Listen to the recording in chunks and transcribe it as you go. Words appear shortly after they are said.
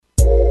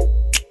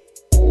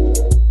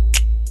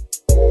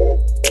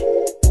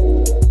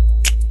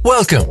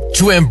Welcome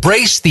to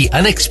Embrace the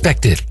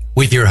Unexpected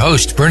with your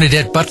host,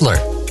 Bernadette Butler.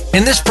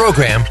 In this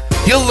program,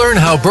 you'll learn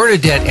how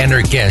Bernadette and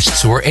her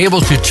guests were able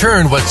to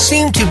turn what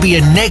seemed to be a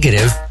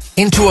negative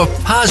into a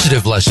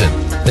positive lesson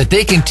that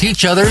they can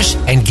teach others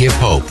and give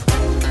hope.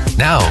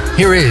 Now,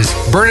 here is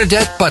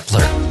Bernadette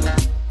Butler.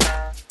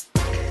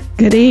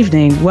 Good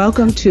evening.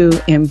 Welcome to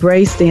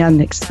Embrace the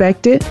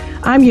Unexpected.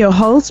 I'm your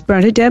host,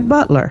 Bernadette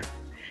Butler.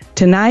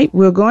 Tonight,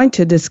 we're going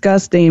to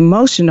discuss the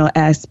emotional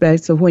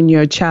aspects of when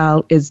your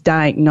child is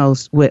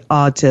diagnosed with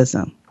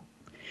autism.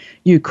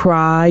 You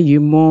cry, you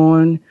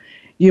mourn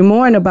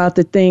about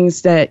the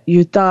things that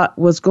you thought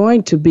was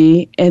going to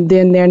be, and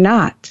then they're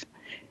not.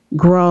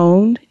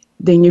 Groan,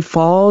 then you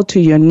fall to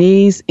your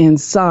knees in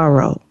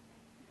sorrow.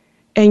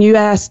 And you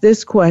ask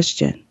this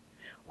question: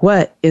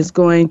 what is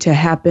going to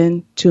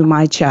happen to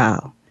my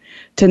child?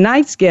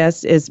 Tonight's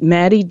guest is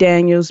Mattie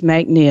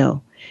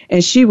Daniels-McNeal,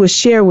 and she will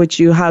share with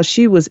you how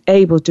she was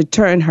able to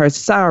turn her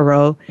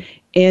sorrow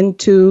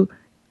into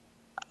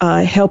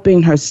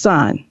helping her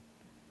son.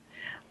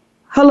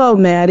 Hello,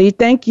 Mattie.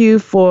 Thank you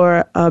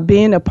for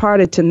being a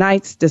part of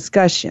tonight's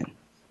discussion.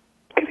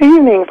 Good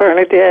evening,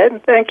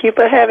 Bernadette. Thank you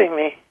for having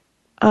me.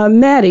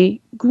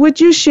 Mattie, would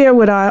you share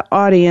with our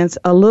audience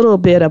a little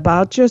bit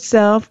about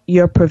yourself,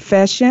 your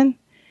profession,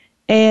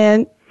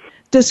 and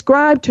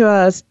describe to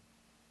us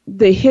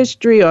the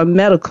history or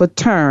medical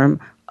term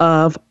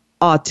of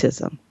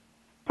autism?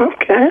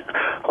 Okay.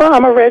 Well,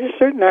 I'm a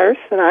registered nurse,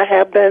 and I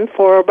have been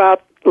for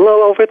about a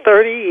little over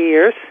 30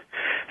 years.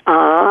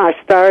 I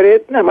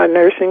started my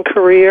nursing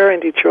career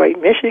in Detroit,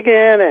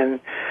 Michigan, and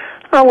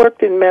I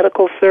worked in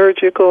medical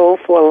surgical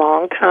for a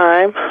long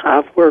time.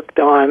 I've worked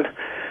on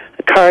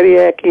a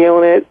cardiac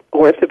unit,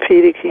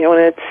 orthopedic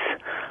units.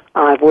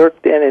 I've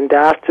worked in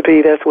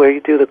endoscopy. That's where you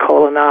do the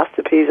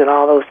colonoscopies and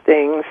all those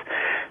things.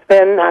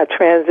 Then I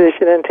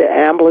transitioned into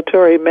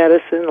ambulatory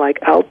medicine, like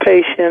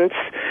outpatients,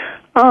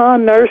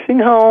 nursing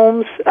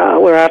homes,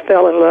 where I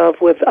fell in love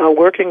with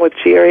working with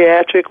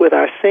geriatric, with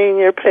our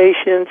senior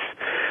patients.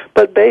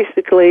 But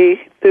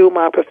basically, through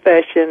my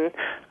profession,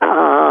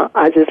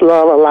 I just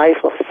love a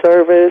life of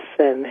service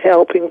and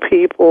helping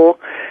people,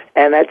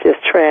 and that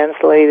just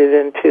translated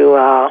into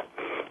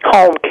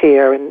home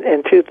care.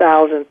 In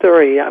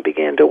 2003, I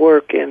began to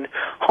work in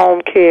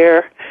home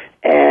care,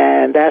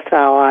 and that's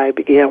how I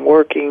began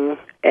working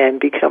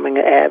and becoming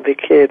an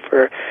advocate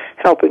for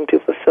helping to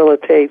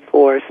facilitate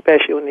for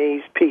special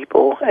needs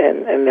people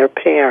and their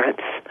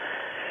parents.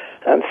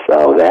 And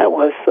so that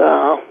was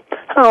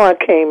how I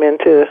came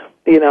into,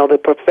 the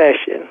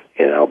profession,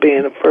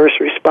 being a first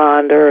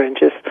responder and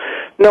just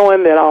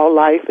knowing that all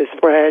life is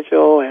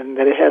fragile and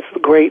that it has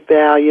great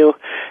value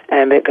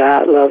and that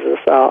God loves us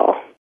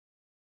all.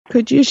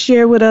 Could you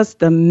share with us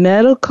the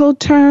medical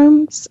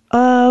terms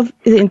of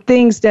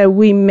things that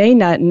we may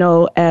not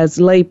know as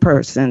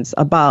laypersons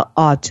about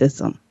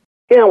autism?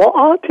 Yeah, well,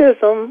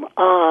 autism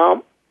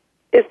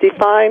is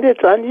defined, it's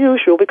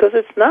unusual because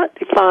it's not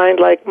defined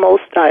like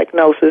most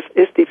diagnoses.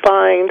 It's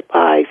defined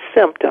by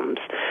symptoms.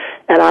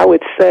 And I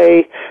would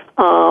say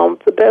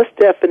the best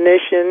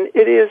definition,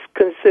 it is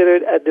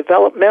considered a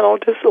developmental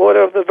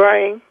disorder of the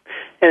brain,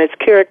 and it's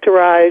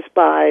characterized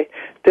by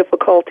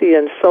difficulty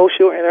in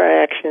social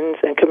interactions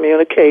and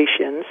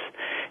communications,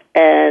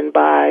 and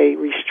by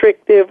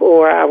restrictive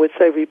or I would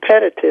say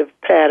repetitive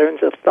patterns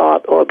of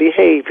thought or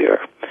behavior.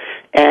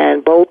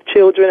 And both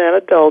children and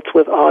adults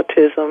with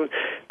autism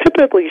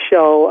typically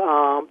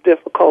show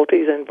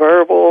difficulties in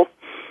verbal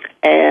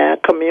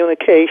and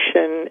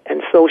communication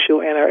and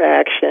social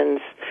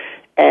interactions,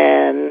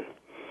 and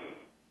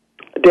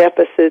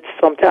deficits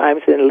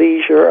sometimes in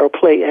leisure or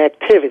play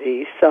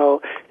activities.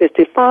 So it's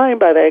defined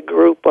by that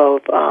group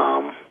of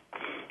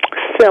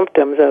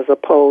symptoms as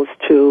opposed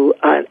to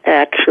an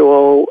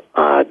actual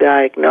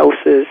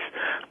diagnosis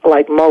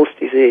like most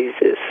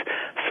diseases.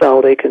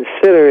 So they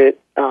consider it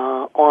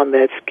on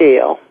that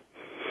scale.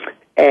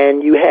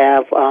 And you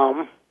have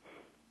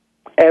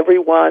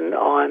everyone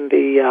on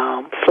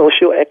the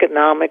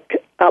socioeconomic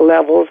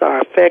levels are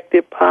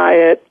affected by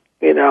it.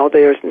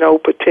 There's no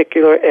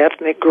particular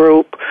ethnic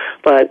group,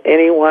 but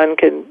anyone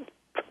can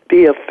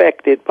be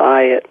affected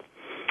by it.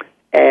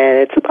 And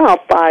it's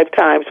about 5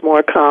 times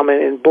more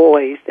common in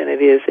boys than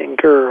it is in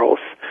girls.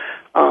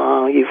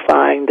 You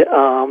find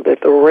that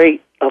the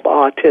rate of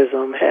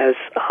autism has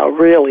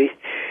really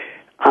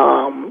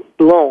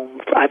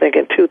bloomed. I think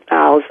in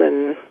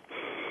 2000,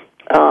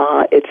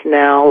 it's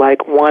now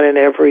like 1 in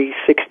every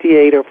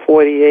 68 or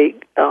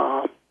 48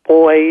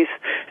 boys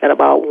and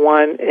about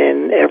 1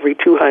 in every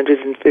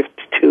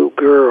 252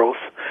 girls.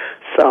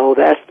 So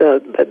that's the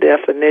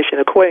definition.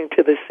 According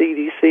to the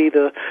CDC,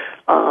 the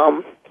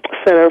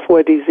Center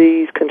for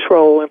Disease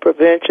Control and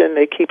Prevention,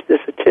 they keep the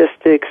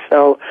statistics.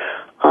 So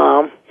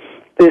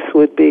this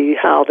would be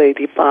how they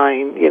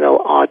define,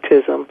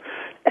 autism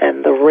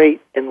and the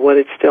rate and what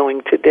it's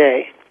doing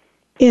today.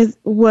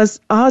 Was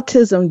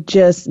autism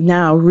just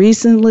now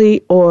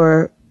recently,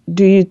 or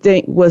do you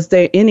think, was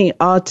there any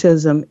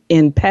autism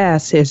in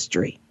past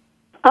history?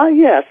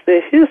 Yes,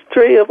 the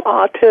history of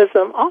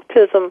autism.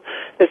 Autism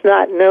is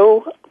not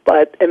new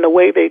But in the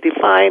way they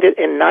defined it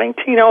in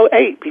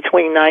 1908,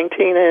 between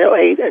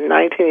 1908 and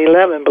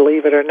 1911,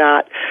 believe it or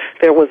not,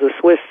 there was a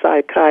Swiss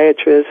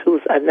psychiatrist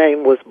whose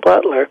name was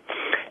Butler,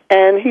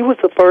 and he was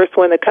the first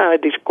one that kind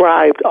of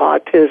described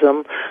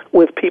autism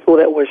with people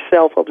that were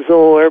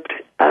self-absorbed,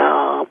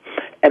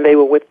 and they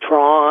were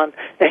withdrawn,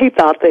 and he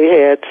thought they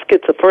had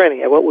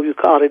schizophrenia, what we would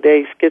call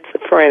today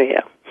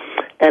schizophrenia.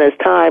 And as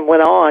time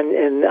went on,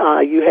 and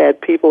you had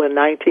people in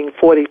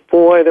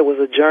 1944, there was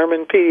a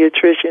German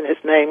pediatrician, his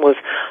name was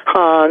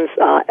Hans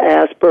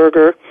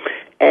Asperger,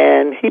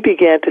 and he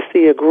began to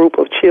see a group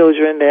of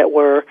children that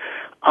were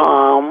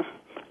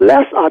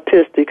less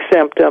autistic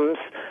symptoms,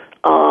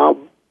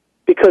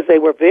 because they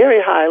were very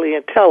highly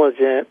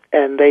intelligent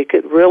and they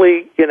could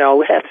really,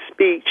 have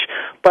speech,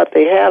 but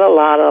they had a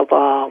lot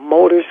of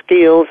motor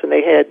skills and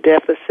they had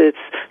deficits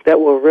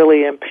that were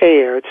really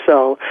impaired.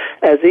 So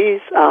as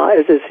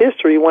this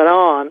history went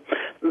on,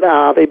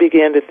 they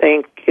began to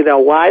think,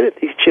 why did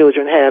these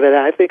children have it?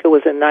 I think it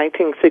was in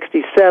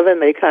 1967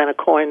 they kind of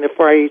coined the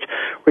phrase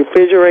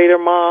refrigerator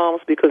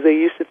moms, because they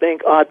used to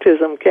think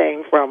autism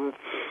came from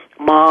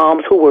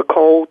moms who were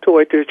cold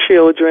toward their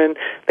children.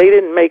 They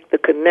didn't make the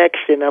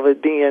connection of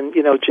it being,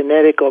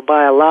 genetic or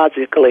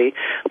biologically,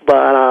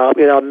 but,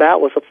 that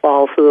was a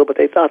falsehood, but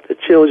they thought the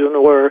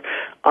children were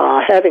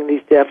having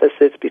these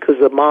deficits because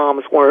the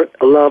moms weren't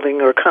loving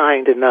or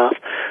kind enough.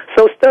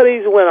 So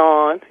studies went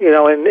on, in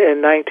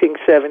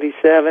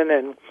 1977,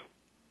 and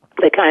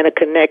they kind of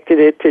connected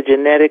it to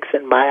genetics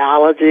and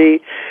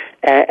biology.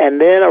 And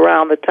then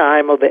around the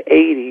time of the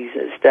 80s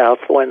and stuff,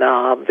 when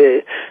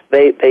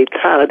they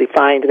kind of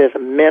defined it as a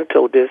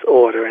mental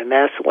disorder, and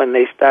that's when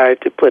they started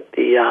to put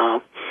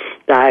the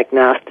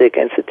diagnostic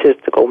and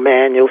statistical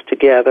manuals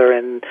together,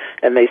 and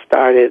they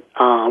started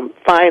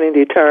finding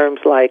the terms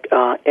like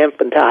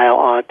infantile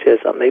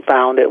autism. They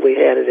found that we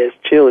had it as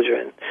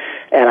children.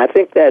 And I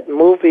think that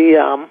movie,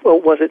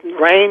 what was it,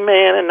 Rain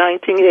Man in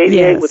 1988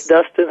 Yes. with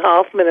Dustin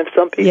Hoffman, and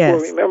some people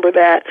Yes. remember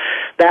that.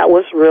 That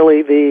was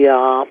really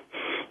the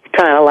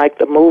kind of like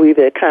the movie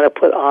that kind of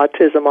put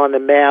autism on the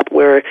map,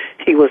 where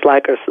he was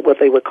like what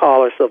they would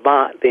call a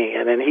savant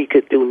then, and he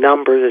could do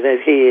numbers in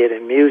his head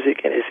and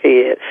music in his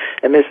head.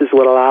 And this is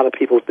what a lot of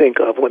people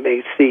think of when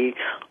they see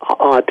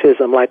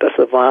autism, like a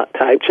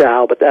savant-type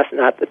child, but that's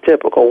not the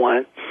typical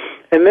one.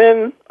 And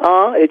then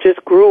it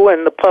just grew,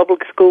 and the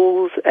public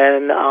schools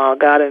and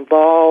got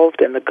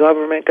involved, and the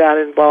government got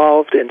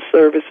involved in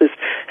services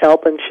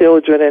helping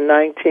children in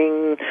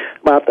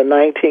about the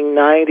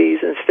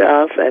 1990s and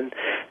stuff, and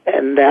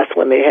that's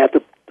when they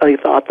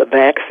thought the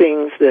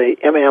vaccines, the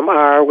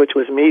MMR, which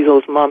was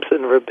measles, mumps,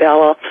 and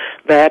rubella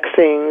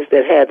vaccines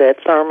that had that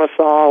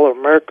thimerosal or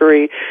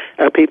mercury,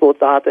 people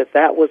thought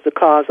that was the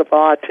cause of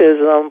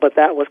autism, but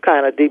that was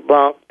kind of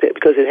debunked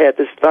because it had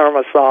this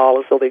thimerosal,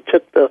 and so they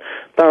took the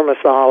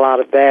thimerosal out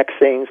of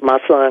vaccines. My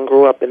son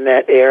grew up in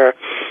that era,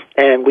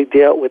 and we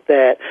dealt with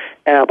that,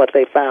 but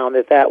they found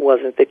that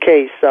wasn't the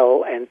case.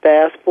 So, and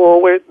fast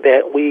forward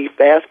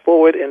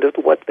into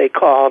what they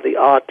call the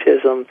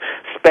autism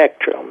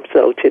spectrum.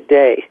 So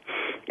today,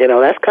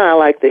 that's kind of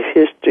like the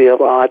history of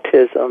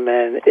autism,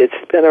 and it's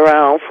been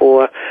around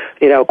for,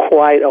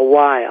 quite a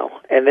while.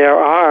 And there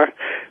are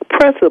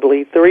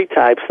principally three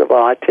types of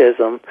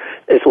autism.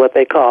 It's what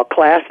they call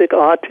classic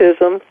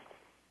autism,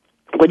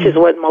 which is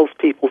what most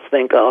people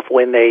think of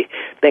when they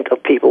think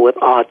of people with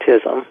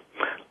autism,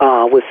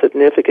 with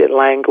significant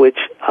language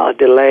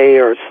delay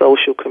or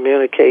social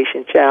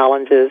communication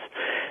challenges.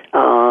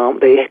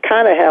 They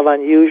kind of have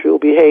unusual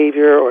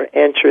behavior or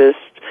interest,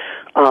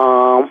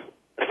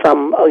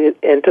 some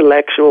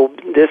intellectual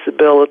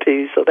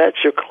disabilities, so that's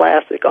your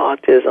classic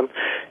autism.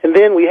 And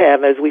then we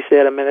have, as we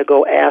said a minute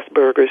ago,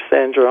 Asperger's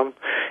syndrome,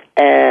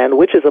 and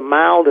which is a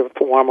milder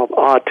form of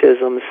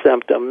autism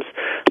symptoms,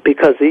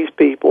 because these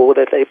people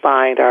that they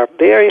find are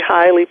very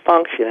highly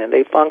functioning.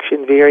 They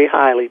function very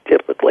highly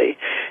typically,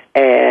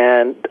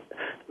 and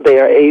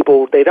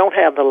they don't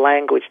have the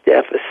language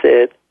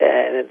deficit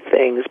and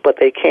things, but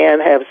they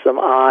can have some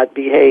odd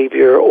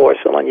behavior or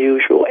some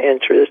unusual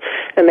interest,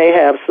 and they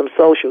have some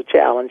social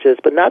challenges,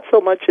 but not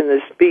so much in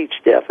the speech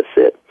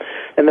deficit.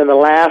 And then the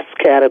last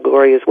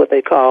category is what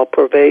they call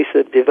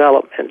pervasive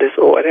development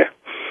disorder.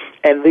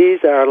 And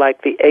these are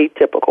like the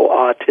atypical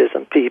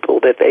autism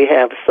people, that they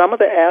have some of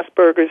the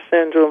Asperger's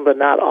syndrome, but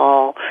not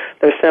all.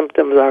 Their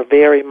symptoms are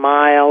very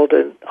mild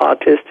and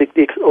autistic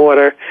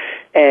disorder,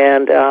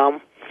 and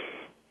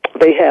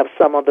they have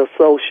some of the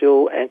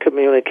social and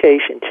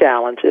communication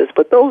challenges.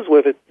 But those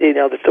were the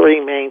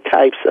three main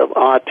types of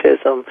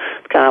autism,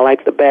 kind of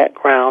like the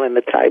background and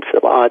the types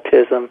of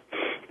autism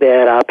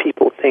that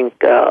people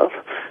think of.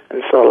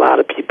 And so a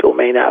lot of people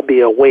may not be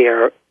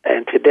aware.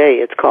 And today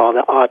it's called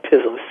the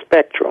autism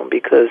spectrum,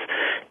 because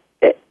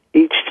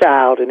each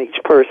child and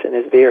each person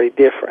is very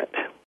different.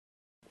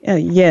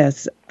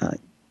 Yes.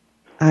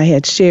 I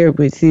had shared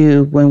with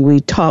you when we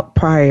talked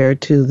prior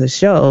to the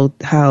show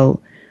how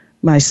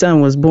my son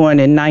was born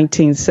in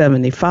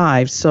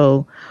 1975,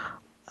 so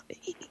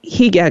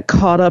he got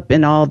caught up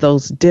in all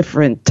those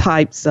different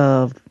types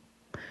of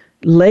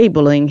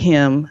labeling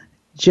him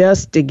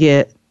just to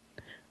get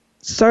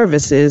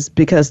services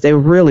because there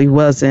really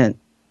wasn't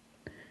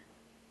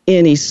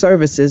any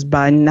services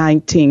by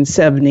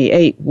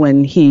 1978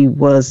 when he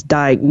was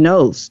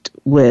diagnosed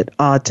with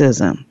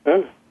autism.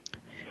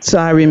 So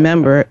I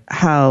remember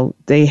how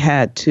they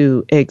had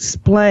to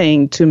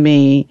explain to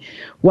me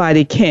why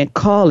they can't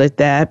call it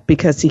that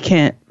because he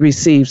can't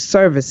receive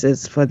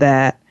services for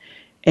that.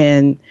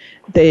 And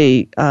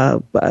they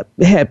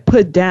had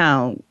put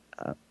down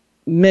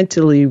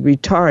mentally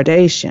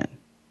retardation.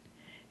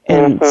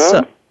 And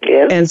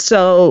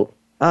so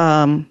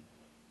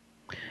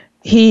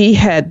he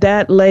had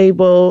that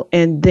label,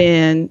 and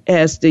then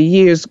as the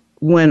years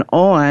went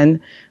on,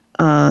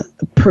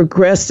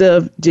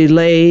 progressive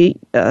delay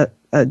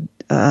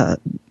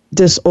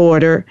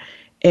disorder,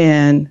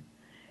 and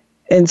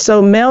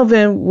so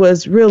Melvin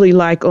was really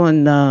like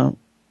on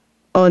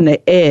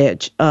the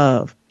edge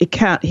of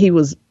it. He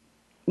was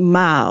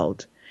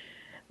mild,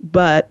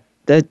 but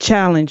the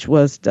challenge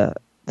was the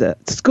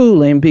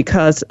schooling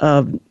because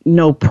of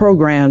no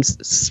programs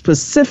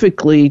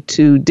specifically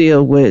to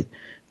deal with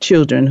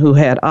children who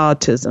had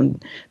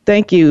autism.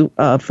 Thank you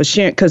for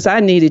sharing, because I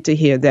needed to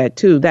hear that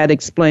too. That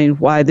explained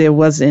why there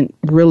wasn't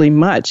really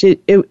much.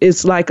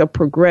 It's like a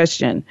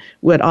progression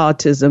with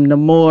autism. The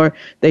more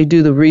they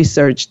do the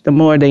research, the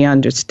more they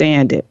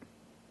understand it.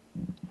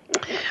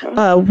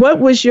 What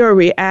was your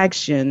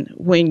reaction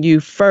when you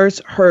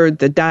first heard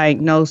the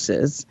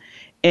diagnosis,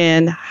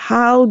 and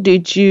how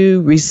did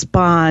you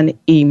respond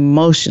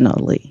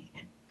emotionally?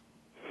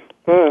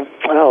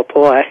 Oh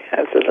boy,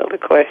 that's another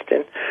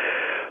question.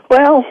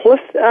 Well,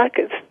 I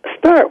could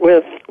start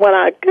with when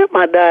I got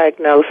my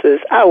diagnosis.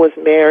 I was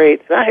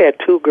married, and I had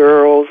 2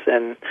 girls,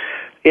 and,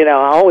 I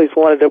always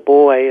wanted a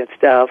boy and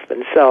stuff,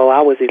 and so I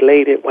was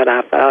elated when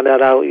I found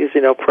out I was,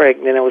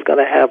 pregnant and was going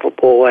to have a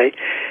boy.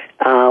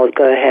 I was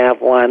going to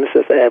have one,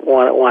 since I had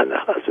wanted one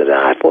husband and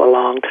I for a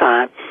long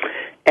time.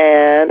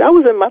 And I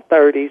was in my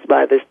 30s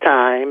by this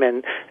time,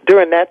 and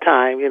during that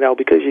time,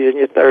 because you're in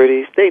your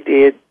 30s, they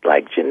did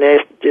like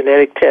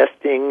genetic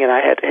testing, and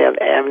I had to have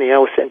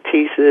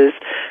amniocentesis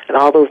and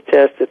all those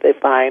tests that they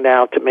find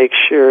out to make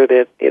sure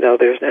that,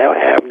 there's no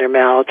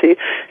abnormality,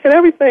 and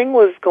everything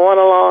was going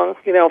along,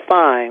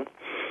 fine.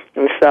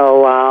 And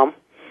so,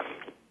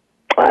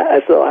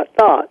 I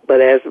thought,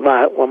 but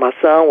when my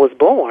son was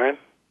born,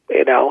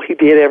 he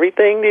did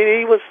everything that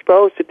he was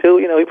supposed to do.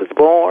 He was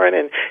born,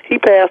 and he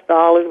passed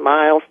all his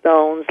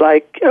milestones,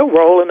 like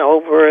rolling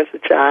over as a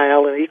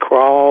child, and he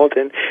crawled,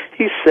 and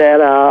he sat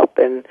up,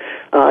 and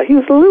he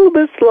was a little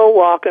bit slow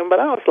walking,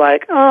 but I was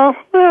like, oh,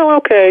 well,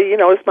 okay,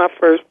 it's my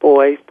first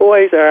boy.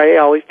 Boys they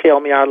always tell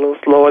me, are a little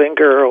slower than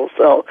girls,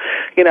 so,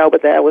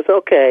 but that was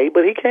okay.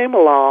 But he came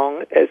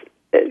along, and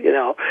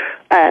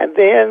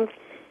then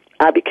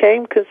I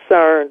became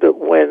concerned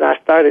when I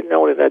started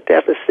noticing a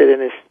deficit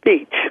in his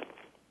speech.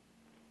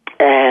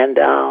 And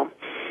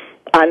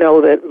I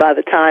know that by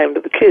the time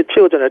the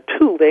children are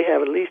 2, they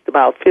have at least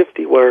about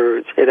 50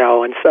 words,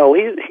 and so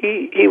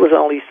he was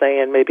only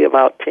saying maybe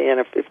about 10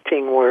 or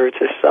 15 words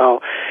or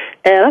so.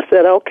 And I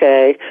said,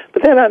 okay.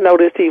 But then I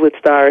noticed he would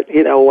start,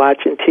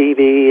 watching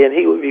TV, and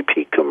he would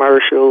repeat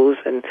commercials,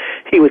 and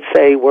he would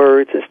say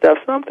words and stuff.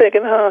 So I'm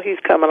thinking, oh, he's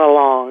coming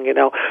along,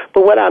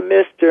 But what I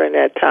missed during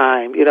that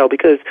time,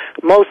 because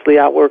mostly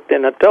I worked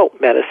in adult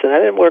medicine. I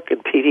didn't work in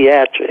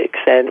pediatrics.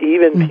 And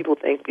even people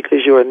think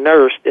because you're a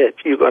nurse that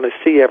you're going to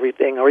see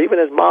everything, or even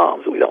as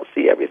moms, we don't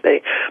see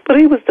everything. But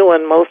he was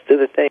doing most of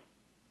the things.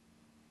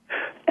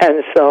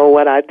 And so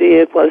what I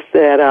did was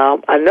that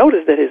I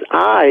noticed that his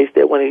eyes,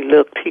 that when he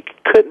looked, he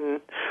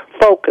couldn't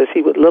focus.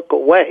 He would look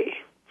away.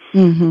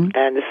 Mm-hmm.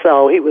 And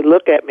so he would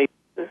look at me.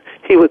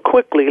 He would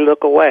quickly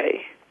look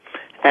away.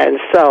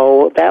 And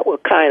so that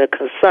would kind of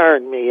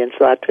concern me. And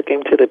so I took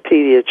him to the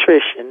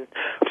pediatrician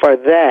for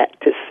that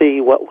to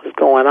see what was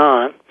going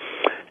on.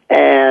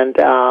 And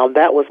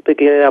that was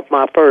beginning of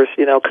my first,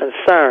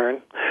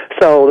 concern.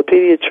 So the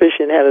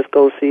pediatrician had us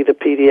go see the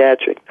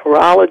pediatric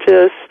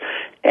neurologist.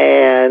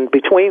 And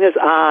between his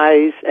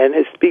eyes and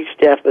his speech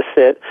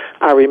deficit,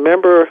 I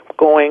remember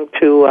going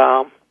to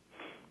a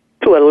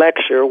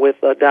lecture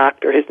with a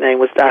doctor. His name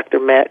was Dr.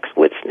 Max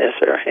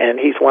Witznisser, and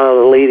he's one of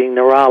the leading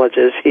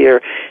neurologists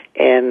here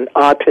in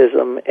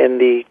autism in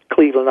the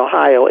Cleveland,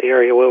 Ohio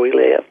area where we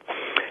live.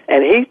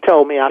 And he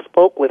told me, I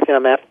spoke with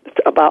him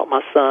about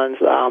my son's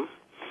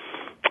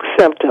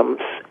symptoms,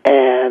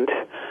 and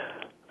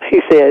he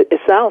said,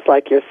 it sounds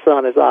like your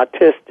son is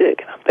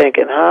autistic. I'm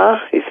thinking, huh?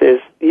 He says,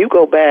 you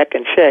go back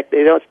and check.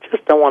 They don't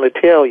want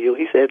to tell you.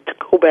 He said, to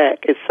go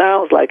back. It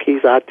sounds like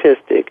he's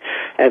autistic.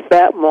 At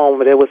that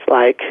moment, it was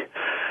like,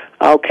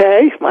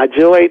 okay, my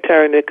joy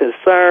turned to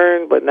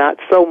concern, but not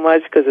so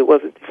much because it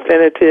wasn't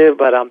definitive,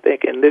 but I'm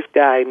thinking, this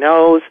guy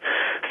knows.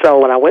 So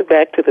when I went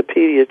back to the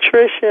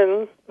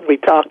pediatrician, we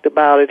talked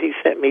about it. He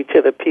sent me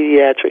to the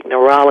pediatric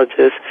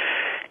neurologist.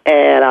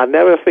 And I'll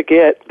never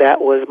forget, that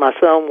was my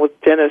son was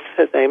Dennis.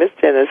 His name is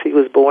Dennis. He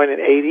was born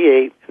in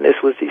 88, and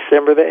this was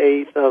December the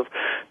 8th of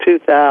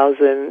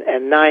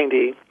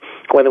 2090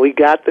 when we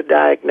got the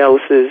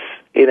diagnosis.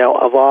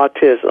 of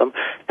autism.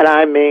 And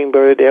I mean,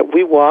 Bernadette,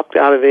 we walked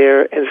out of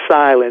there in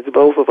silence,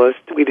 both of us.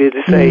 We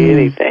didn't say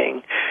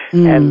anything.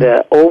 And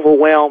the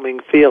overwhelming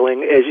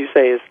feeling, as you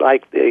say, is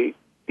like you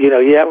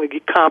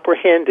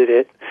comprehended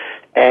it.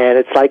 And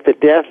it's like the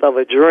death of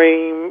a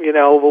dream,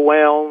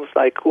 overwhelms,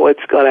 like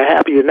what's going to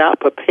happen. You're not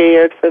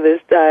prepared for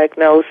this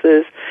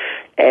diagnosis.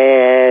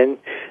 And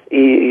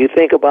you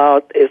think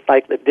about, it's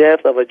like the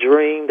death of a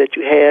dream that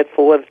you had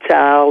for the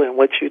child and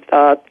what you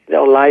thought,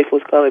 life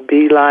was going to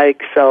be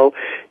like. So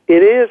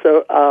it is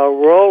a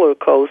roller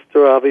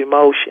coaster of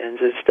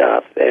emotions and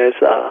stuff. There's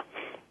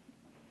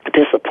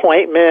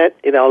disappointment,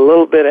 a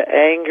little bit of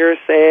anger,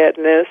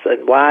 sadness,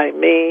 and why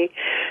me,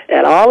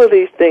 and all of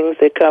these things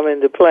that come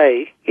into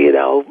play,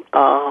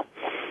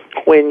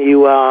 when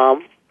you,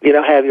 have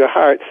your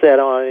heart set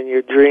on in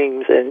your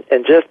dreams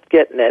and just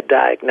getting that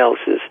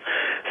diagnosis.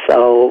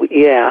 So,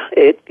 yeah,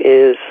 it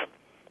is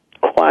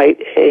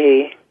quite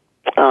a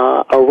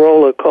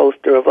roller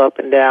coaster of up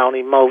and down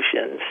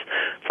emotions.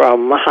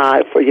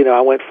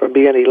 I went from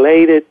being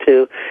elated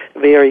to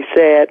very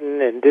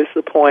saddened and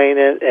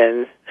disappointed,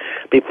 and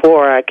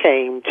before I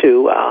came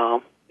to,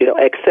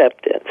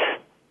 acceptance.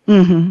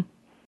 Mm-hmm.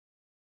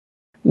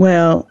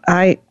 Well,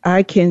 I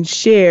can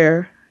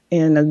share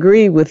and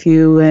agree with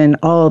you in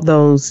all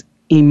those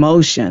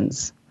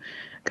emotions,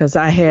 because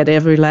I had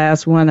every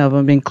last one of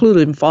them,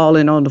 including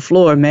falling on the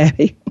floor,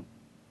 Mattie.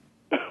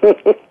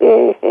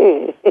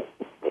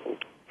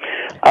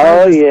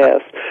 Oh,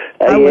 yes.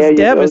 I was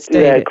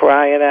devastated.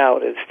 Crying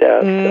out and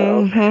stuff.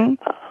 Mm-hmm.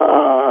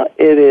 So,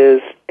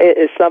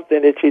 it's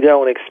something that you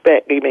don't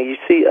expect. You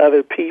see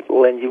other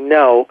people and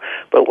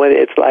but when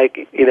it's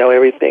like,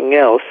 everything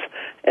else.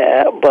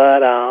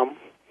 But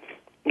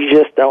you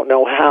just don't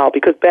know how,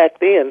 because back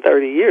then,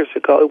 30 years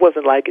ago, it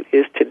wasn't like it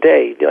is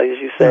today. As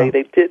you say,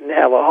 They didn't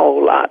have a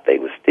whole lot. They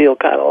were still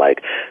kind of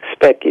like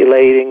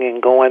speculating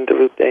and going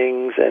through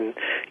things and,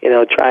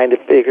 trying to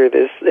figure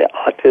this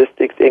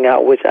autistic thing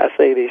out, which I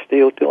say they're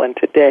still doing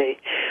today.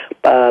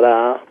 But,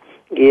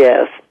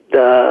 yes,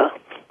 the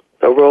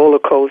roller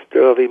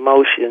coaster of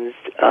emotions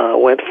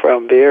went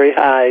from very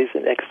highs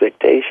and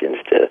expectations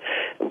to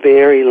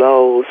very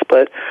lows,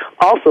 but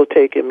also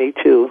taking me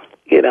to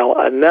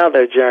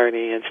another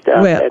journey and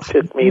stuff that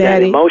took me,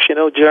 Mattie, that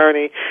emotional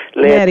journey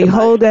led Mattie, to my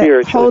hold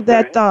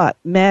that thought.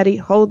 Mattie,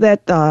 hold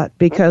that thought,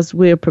 because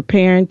we're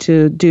preparing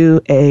to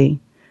do a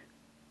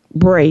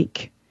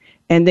break.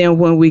 And then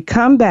when we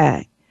come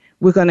back,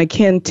 we're going to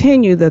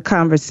continue the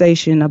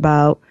conversation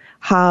about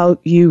how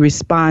you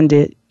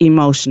responded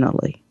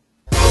emotionally.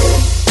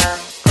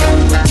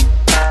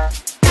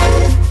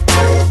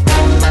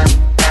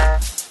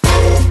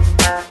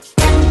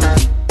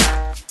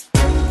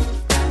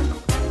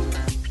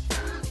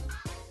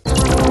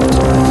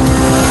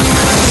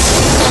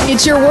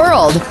 It's your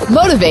world.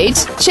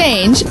 Motivate,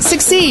 change,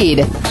 succeed.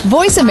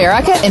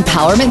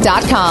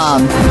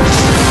 VoiceAmericaEmpowerment.com.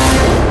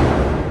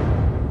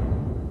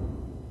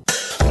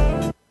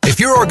 If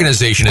your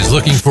organization is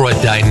looking for a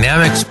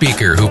dynamic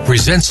speaker who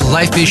presents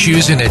life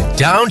issues in a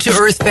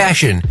down-to-earth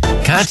fashion,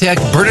 contact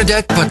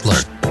Bernadette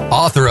Butler,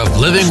 author of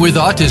Living with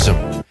Autism.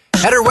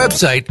 At her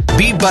website,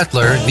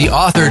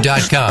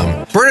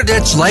 bbutlertheauthor.com,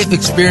 Bernadette's life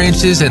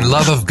experiences and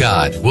love of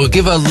God will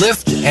give a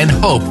lift and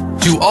hope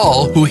to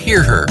all who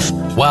hear her.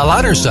 While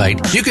on her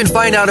site, you can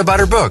find out about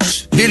her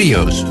books,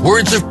 videos,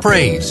 words of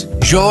praise,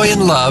 joy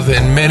and love,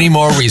 and many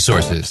more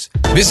resources.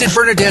 Visit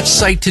Bernadette's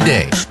site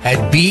today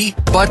at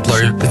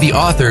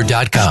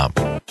bbutlertheauthor.com.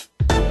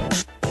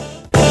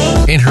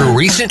 In her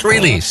recent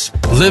release,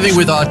 Living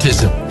with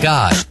Autism,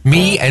 God,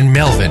 Me, and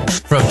Melvin,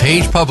 from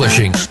Page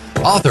Publishing,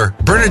 author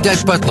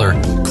Bernadette Butler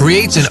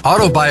creates an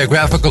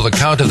autobiographical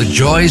account of the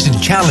joys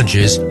and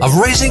challenges of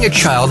raising a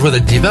child with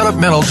a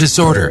developmental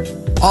disorder,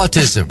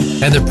 autism,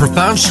 and the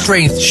profound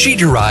strength she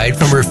derived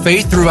from her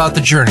faith throughout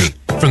the journey,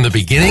 from the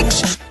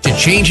beginnings to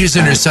changes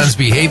in her son's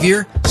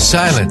behavior,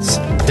 silence,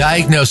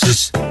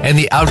 diagnosis, and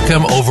the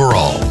outcome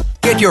overall.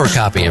 Get your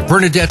copy of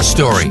Bernadette's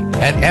story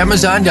at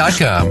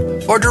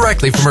Amazon.com or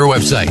directly from her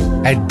website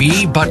at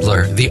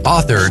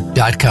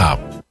bbutlertheauthor.com.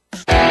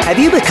 Have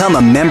you become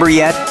a member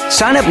yet?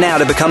 Sign up now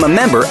to become a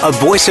member of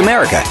Voice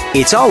America.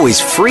 It's always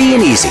free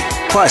and easy.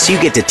 Plus, you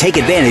get to take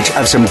advantage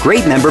of some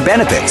great member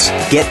benefits.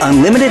 Get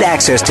unlimited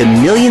access to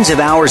millions of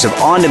hours of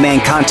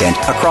on-demand content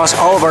across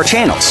all of our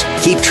channels.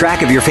 Keep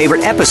track of your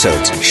favorite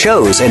episodes,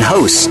 shows, and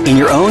hosts in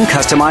your own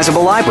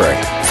customizable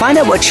library. Find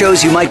out what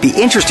shows you might be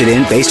interested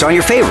in based on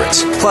your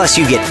favorites. Plus,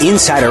 you get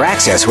insider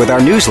access with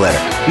our newsletter.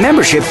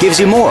 Membership gives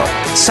you more.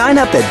 Sign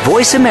up at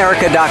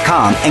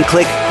voiceamerica.com and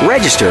click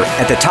Register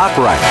at the top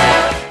right.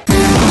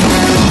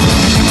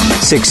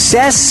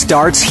 Success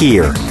starts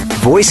here.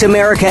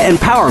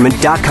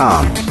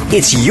 VoiceAmericaEmpowerment.com.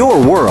 It's your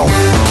world.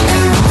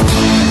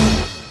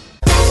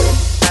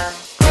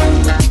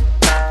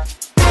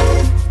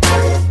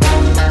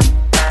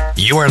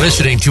 You are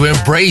listening to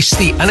Embrace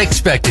the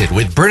Unexpected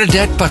with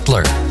Bernadette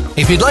Butler.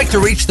 If you'd like to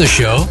reach the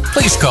show,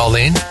 please call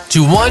in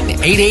to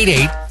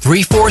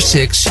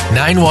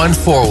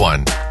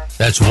 1-888-346-9141.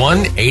 That's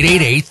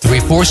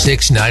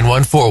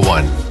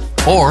 1-888-346-9141.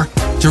 Or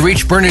to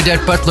reach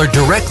Bernadette Butler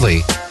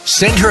directly,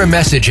 send her a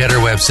message at her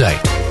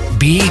website,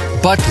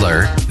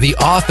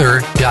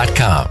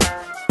 bbutlertheauthor.com.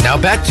 Now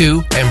back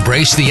to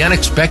Embrace the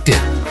Unexpected.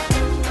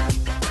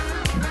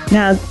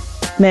 Now,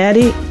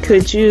 Mattie,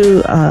 could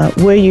you,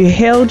 where you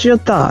held your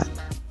thought,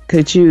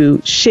 could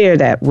you share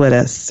that with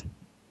us?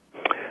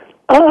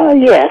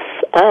 Yes.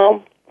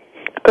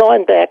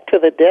 Going back to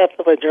the death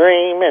of a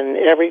dream and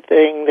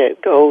everything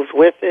that goes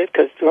with it,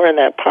 because during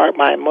that part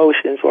my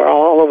emotions were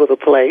all over the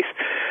place,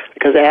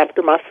 because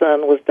after my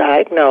son was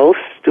diagnosed,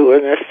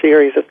 doing a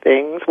series of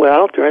things,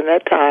 well, during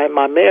that time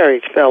my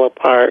marriage fell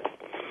apart.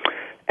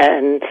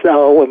 And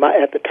so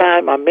at the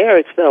time my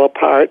marriage fell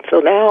apart,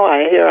 so now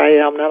here I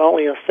am, not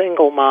only a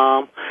single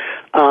mom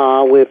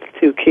with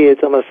 2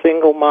 kids, I'm a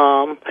single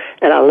mom,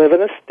 and I live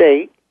in a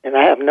state, and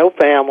I have no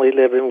family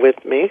living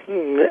with me,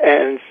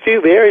 and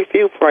very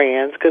few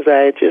friends, because I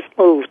had just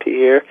moved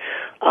here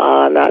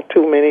not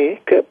too many,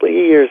 couple of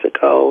years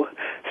ago,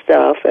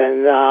 stuff,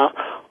 and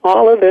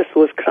all of this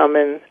was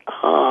coming,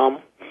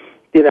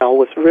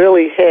 was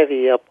really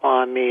heavy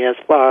upon me as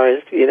far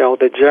as,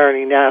 the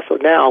journey now. So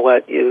now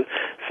what? You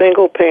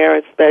single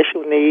parent,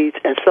 special needs,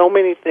 and so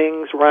many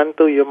things run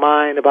through your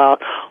mind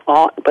about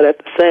all, but at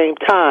the same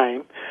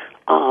time,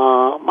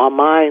 my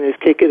mind is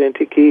kicking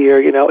into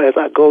gear, as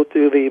I go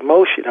through the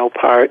emotional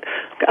part.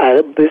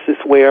 This is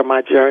where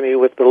my journey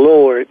with the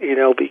Lord,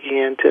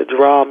 began to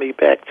draw me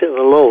back to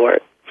the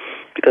Lord,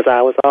 because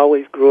I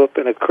always grew up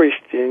in a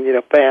Christian,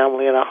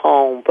 family and a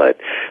home, but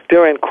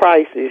during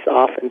crises,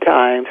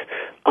 oftentimes,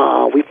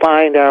 we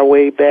find our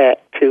way back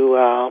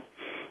to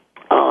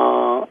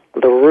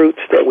the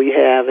roots that we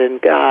have in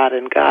God,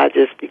 and God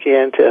just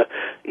began to,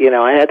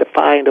 I had to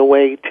find a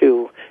way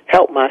to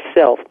help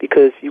myself,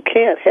 because you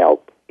can't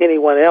help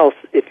anyone else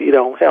if you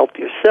don't help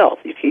yourself.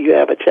 You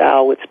have a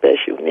child with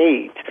special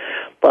needs,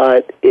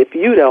 but if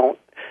you don't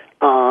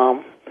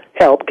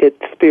help get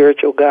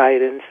spiritual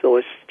guidance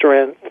or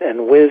strength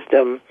and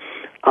wisdom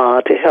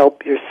to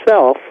help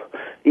yourself,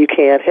 you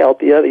can't help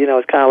the other.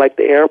 It's kind of like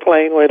the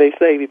airplane where they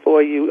say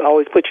before you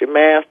always put your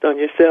mask on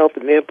yourself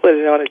and then put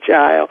it on a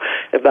child.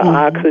 If the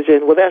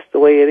oxygen, well, that's the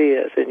way it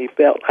is. And you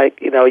felt like,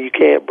 you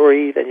can't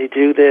breathe and you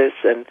do this.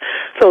 And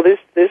so this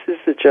is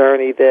the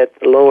journey that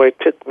the Lord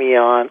took me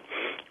on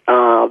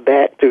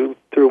back through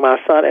my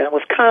son. And it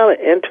was kind of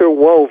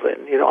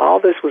interwoven. All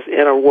this was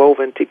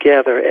interwoven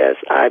together as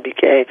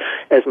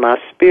my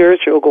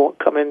spiritual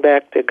coming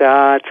back to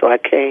God. So I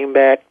came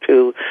back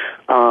to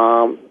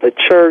the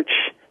church.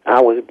 I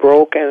was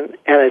broken,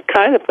 and it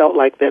kind of felt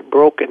like that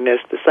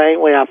brokenness, the same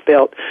way I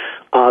felt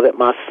that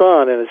my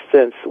son, in a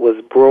sense, was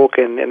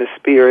broken in the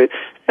spirit.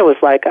 It was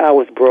like I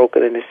was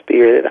broken in the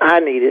spirit, and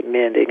I needed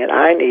mending, and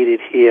I needed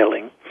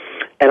healing,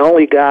 and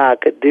only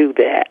God could do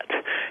that.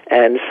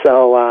 And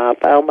so I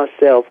found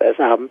myself as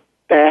I'm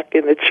back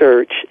in the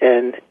church,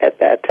 and at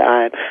that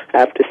time, I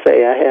have to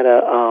say I had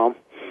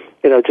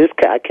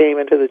I came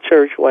into the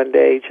church one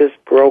day just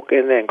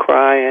broken and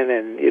crying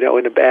and,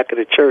 in the back of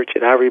the church.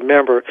 And I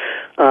remember,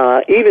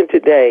 even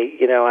today,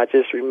 I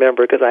just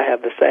remember because I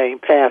have the same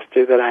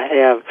pastor that I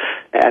have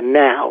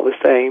now, the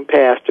same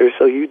pastor.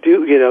 So you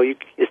do,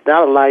 it's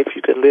not a life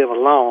you can live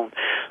alone.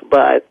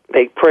 But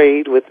they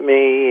prayed with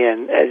me,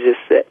 and I just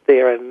sat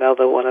there,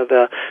 another one of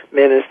the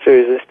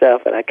ministers and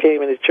stuff. And I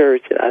came into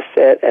church, and I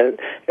sat and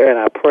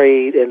I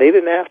prayed. And they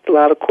didn't ask a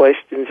lot of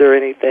questions or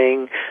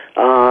anything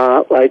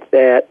like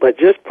that, but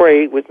just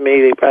prayed with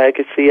me. They probably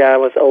could see I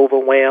was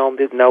overwhelmed,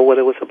 didn't know what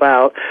it was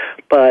about,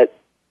 but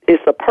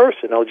it's a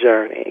personal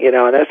journey, and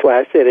that's why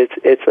I said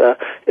it's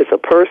a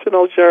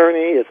personal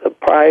journey, it's a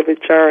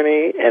private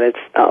journey, and it's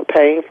a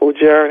painful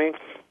journey.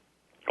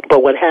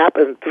 But what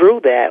happened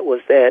through that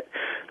was that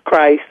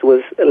Christ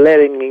was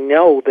letting me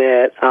know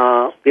that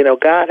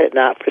God had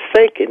not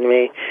forsaken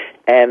me,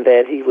 and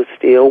that He was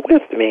still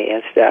with me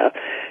and stuff.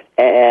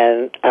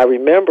 And I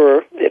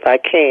remember, if I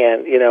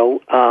can,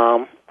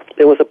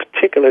 there was a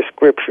particular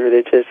scripture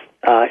that just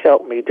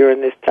helped me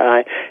during this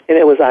time, and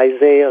it was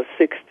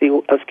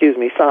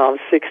Psalm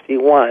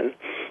 61.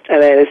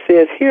 And then it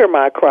says, "Hear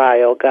my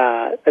cry, O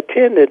God,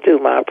 attend unto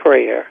my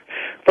prayer.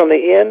 From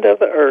the end of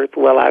the earth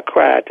will I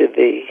cry to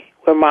thee.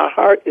 When my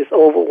heart is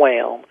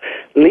overwhelmed,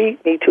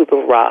 lead me to the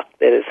rock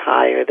that is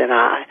higher than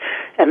I."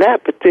 And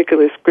that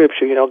particular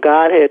scripture,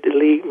 God had to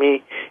lead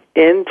me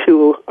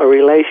into a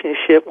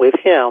relationship with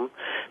Him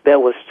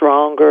that was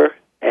stronger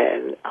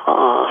and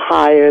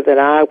higher than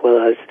I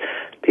was,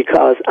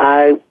 because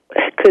I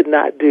could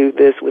not do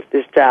this with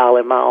this child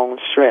in my own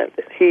strength.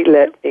 And He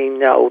let me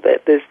know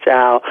that this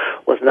child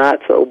was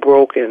not so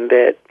broken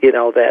that,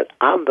 that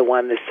I'm the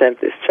one that sent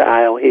this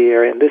child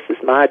here, and this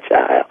is my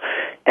child,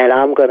 and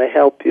I'm going to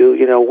help you,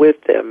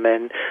 with them.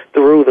 And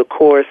through the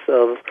course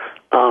of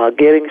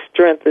getting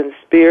strengthened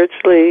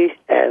spiritually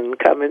and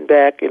coming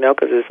back,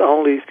 because it's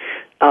only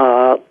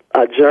a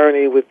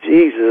journey with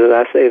Jesus,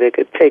 I say, that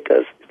could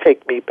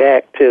take me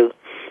back to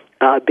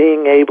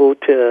being able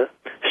to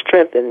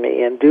strengthen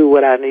me and do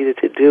what I needed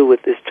to do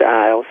with this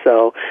child.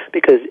 So,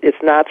 because it's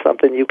not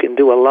something you can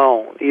do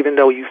alone, even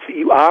though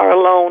you are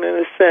alone in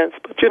a sense,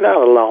 but you're not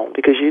alone,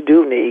 because you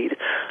need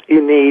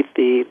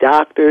the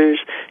doctors,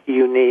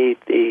 you need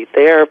the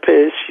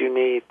therapists, you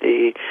need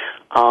the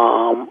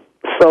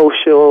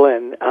social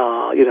and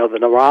the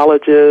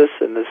neurologists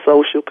and the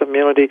social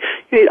community.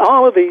 You need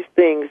all of these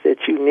things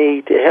that you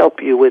need to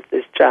help you with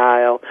this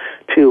child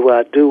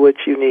to do what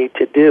you need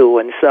to do.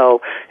 And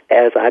so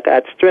as I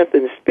got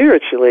strengthened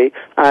spiritually,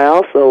 I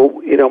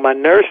also, my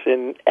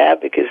nursing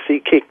advocacy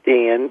kicked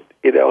in,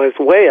 as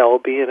well,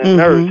 being a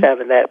nurse,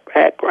 having that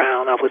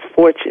background. I was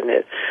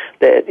fortunate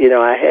that,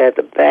 I had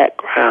the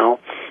background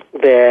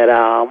that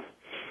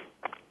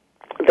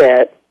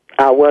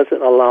I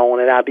wasn't alone,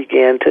 and I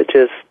began to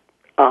just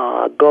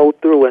go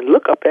through and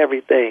look up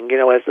everything,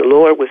 as the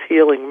Lord was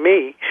healing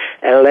me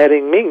and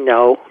letting me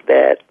know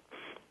that,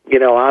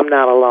 I'm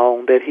not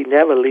alone, that He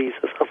never leaves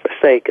us or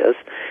forsakes us,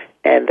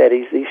 and that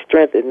He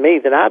strengthened me.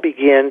 Then I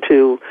began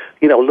to,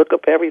 look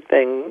up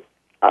everything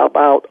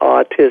about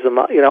autism,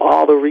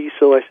 all the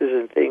resources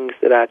and things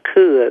that I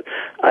could,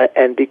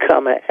 and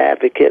become an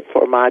advocate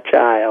for my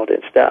child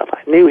and stuff.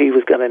 I knew he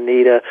was going to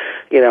need a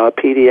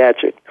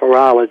pediatric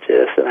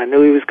neurologist, and I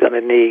knew he was going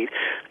to need,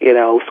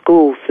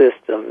 school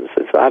systems.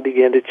 And so I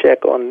began to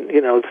check on,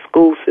 the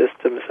school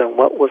systems and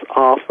what was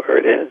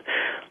offered,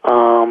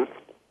 and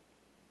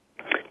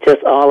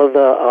just all of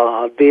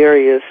the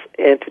various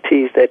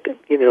entities that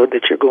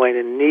that you're going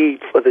to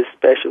need for this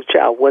special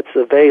child, what's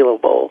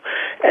available.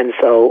 And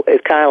so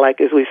it's kind of like,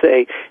 as we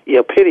say,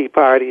 your pity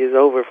party is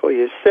over for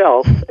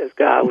yourself as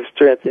God was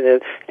strengthening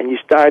it, and you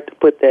start to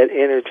put that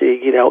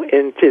energy,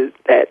 into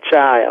that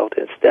child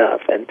and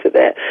stuff, and to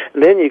that.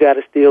 And then you got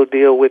to still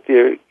deal with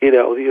your,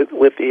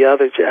 with the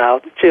other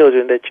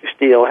children that you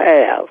still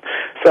have.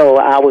 So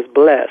I was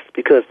blessed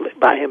because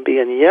by him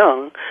being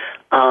young,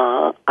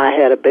 I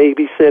had a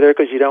babysitter,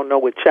 because you don't know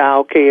with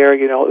child care,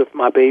 if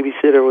my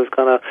babysitter was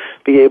going to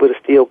be able to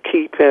still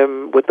keep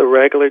him with the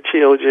regular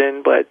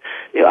children. But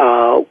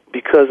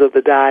because of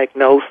the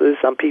diagnosis,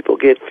 some people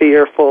get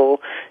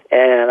fearful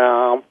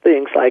and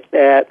things like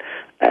that.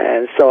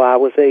 And so I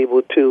was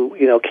able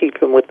to,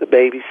 keep him with the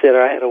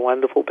babysitter. I had a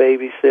wonderful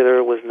babysitter.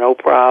 It was no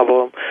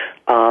problem.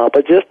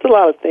 But just a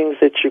lot of things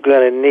that you're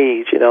going to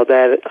need,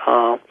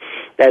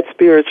 that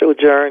spiritual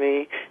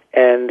journey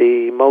and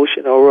the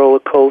emotional roller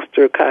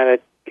coaster kind of,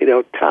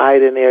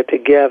 tied in there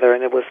together.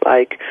 And it was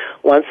like,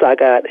 once I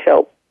got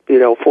help,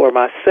 for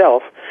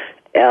myself,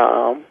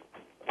 and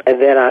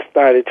then I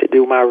started to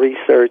do my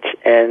research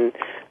and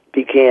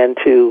began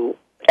to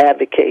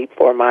advocate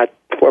for my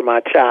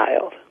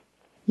child.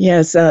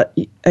 Yes,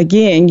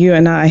 again, you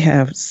and I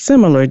have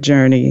similar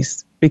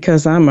journeys,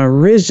 because I'm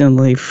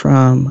originally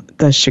from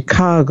the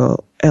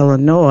Chicago,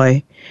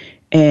 Illinois,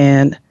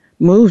 and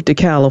moved to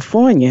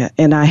California,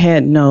 and I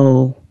had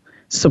no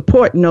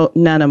support.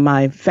 None of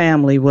my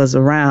family was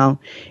around,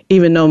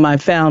 even though my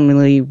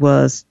family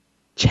was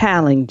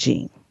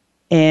challenging.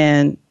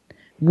 And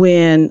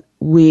when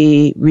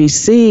we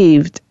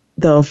received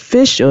the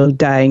official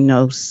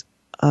diagnosis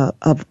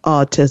of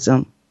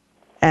autism,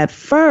 at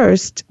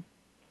first,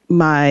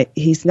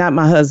 he's not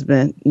my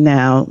husband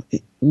now,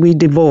 we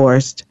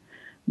divorced,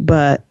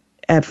 but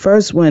at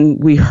first when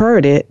we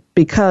heard it,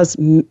 because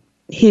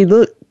he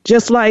looked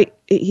just like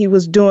he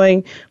was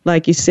doing,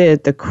 like you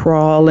said, the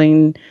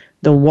crawling,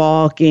 the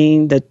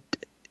walking,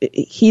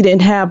 he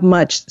didn't have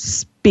much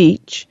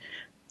speech,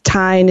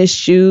 tying his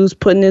shoes,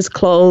 putting his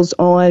clothes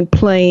on,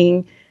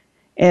 playing.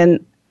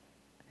 And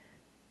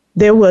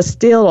there was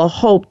still a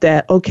hope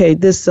that, okay,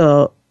 this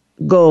will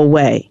go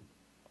away.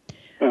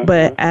 Mm-hmm.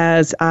 But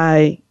as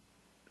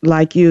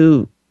like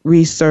you,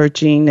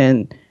 researching,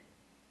 and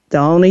the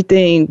only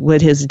thing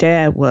with his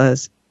dad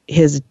was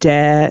his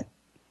dad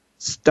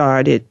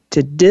started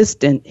to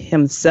distance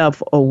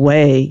himself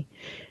away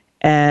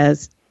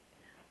as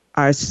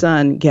our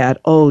son got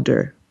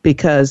older,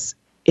 because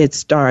it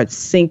starts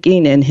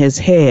sinking in his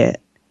head.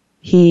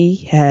 He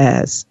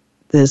has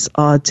this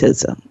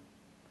autism.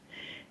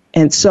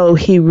 And so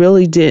he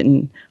really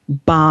didn't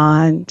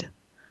bond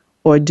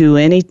or do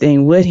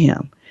anything with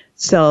him.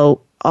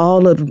 So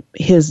all of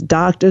his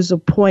doctor's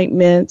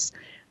appointments,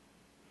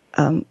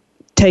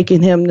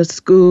 taking him to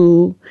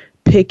school,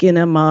 picking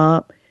him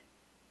up,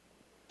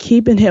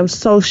 keeping him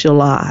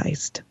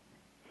socialized,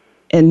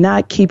 and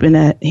not keeping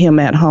him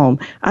at home.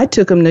 I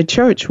took him to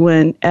church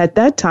when, at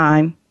that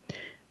time,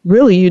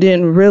 really you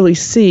didn't really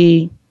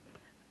see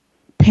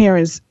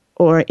parents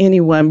or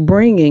anyone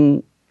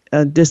bringing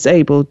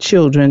disabled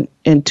children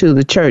into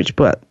the church.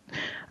 But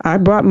I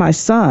brought my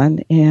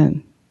son,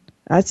 and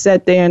I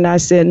sat there and I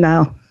said,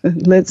 now,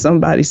 let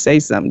somebody say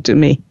something to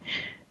me.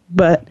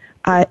 But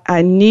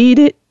I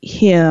needed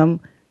him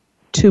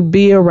to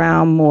be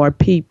around more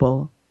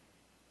people.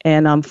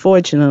 And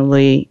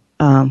unfortunately,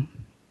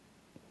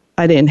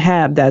 I didn't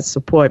have that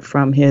support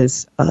from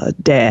his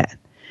dad.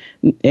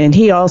 And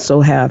he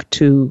also have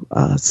two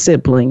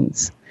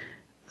siblings,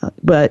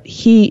 but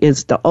he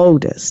is the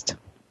oldest.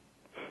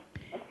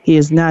 He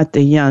is not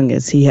the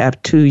youngest. He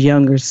have two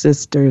younger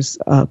sisters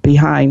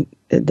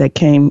that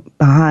came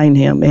behind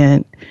him,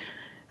 and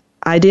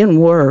I didn't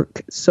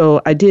work,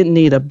 so I didn't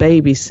need a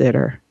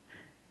babysitter.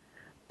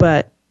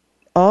 But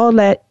all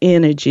that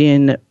energy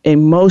and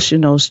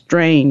emotional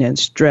strain and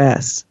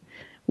stress,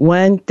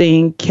 one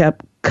thing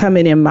kept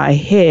coming in my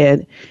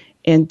head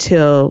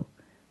until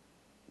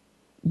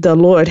the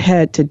Lord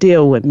had to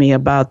deal with me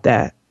about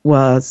that,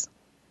 was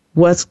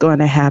what's going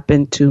to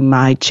happen to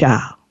my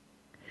child.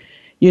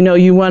 You know,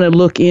 you want to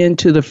look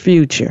into the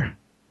future,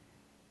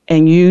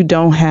 and you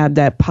don't have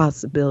that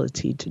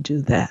possibility to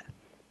do that.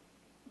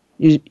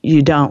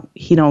 You don't.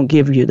 He don't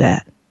give you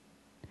that.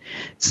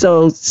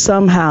 So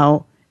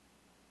somehow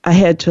I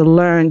had to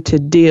learn to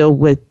deal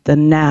with the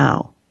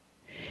now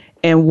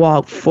and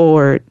walk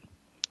forward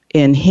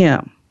in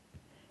him.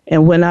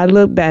 And when I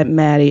look back,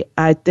 Mattie,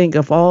 I think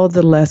of all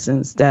the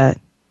lessons that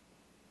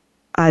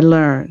I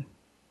learned.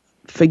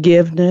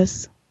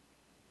 Forgiveness,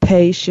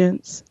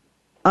 patience,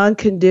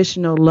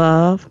 unconditional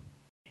love.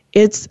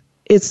 It's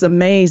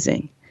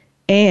amazing.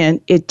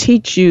 And it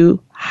teaches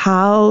you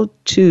how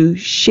to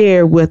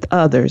share with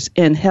others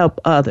and help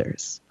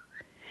others.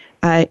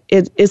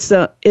 It's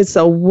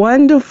a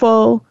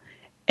wonderful,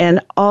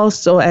 and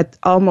also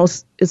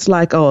it's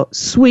like a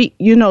sweet,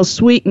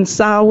 sweet and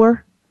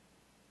sour.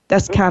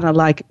 That's kind of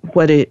like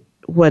what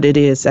it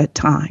is at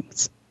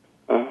times.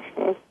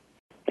 Mm-hmm.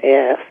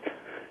 Yes.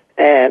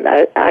 And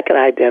I can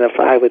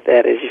identify with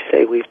that. As you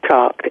say, we've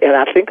talked. And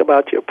I think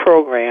about your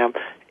program,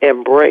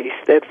 Embrace,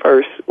 that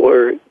first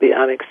word, the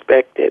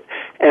unexpected.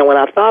 And when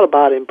I thought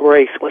about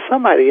embrace, when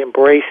somebody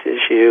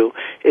embraces you,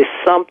 it's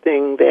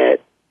something that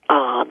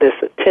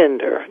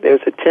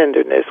there's a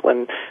tenderness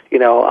when,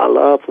 a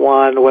loved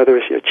one, whether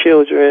it's your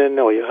children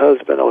or your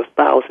husband or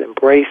spouse,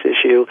 embraces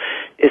you.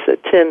 It's a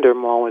tender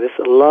moment. It's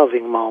a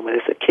loving moment.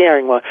 It's a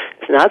caring moment.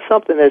 It's not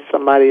something that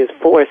somebody is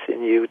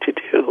forcing you to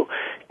do.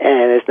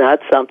 And it's not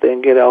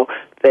something,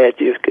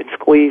 that you can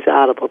squeeze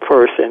out of a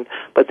person,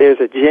 but there's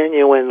a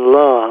genuine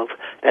love.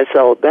 And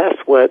so that's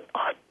what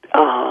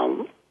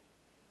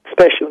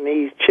special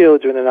needs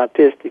children and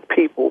autistic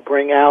people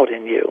bring out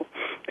in you.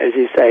 As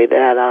you say,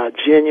 that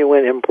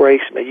genuine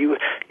embracement.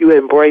 You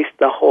embrace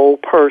the whole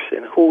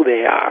person, who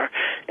they are,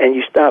 and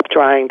you stop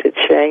trying to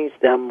change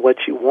them what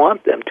you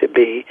want them to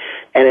be,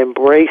 and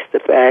embrace the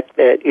fact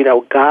that,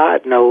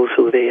 God knows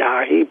who they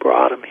are. He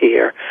brought them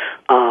here.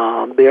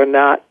 They're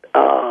not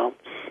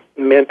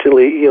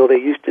mentally ill. They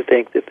used to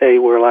think that they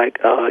were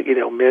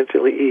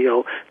mentally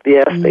ill.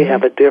 Yes, they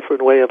have a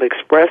different way of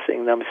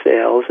expressing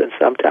themselves, and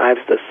sometimes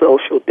the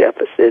social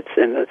deficits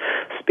and the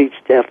speech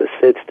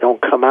deficits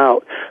don't come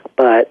out.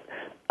 But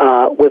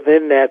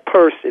within that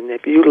person,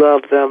 if you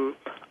love them,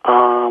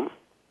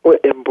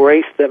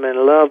 embrace them and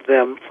love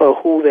them for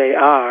who they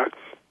are,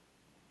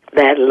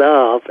 that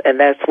love, and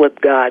that's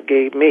what God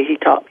gave me. He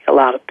taught me a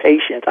lot of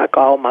patience. I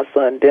call my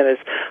son Dennis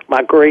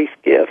my grace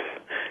gift.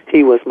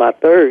 He was my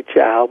third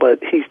child,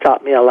 but he's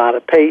taught me a lot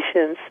of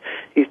patience.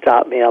 He's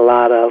taught me a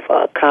lot of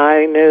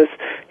kindness.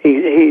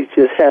 He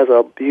just has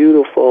a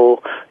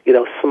beautiful,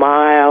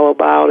 smile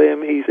about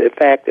him. In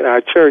fact, in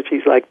our church,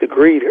 he's like the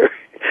greeter.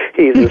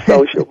 He's a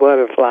social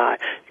butterfly,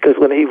 because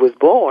when he was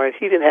born,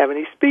 he didn't have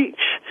any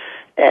speech.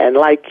 And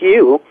like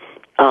you,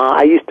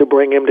 I used to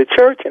bring him to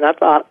church, and I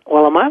thought,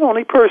 well, am I the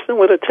only person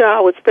with a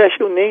child with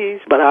special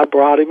needs? But I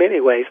brought him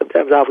anyway.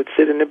 Sometimes I would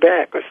sit in the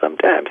back, or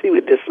sometimes he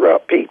would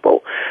disrupt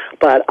people.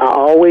 But I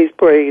always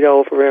prayed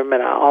over him,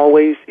 and I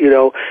always,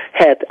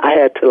 I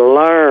had to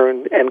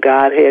learn, and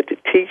God had to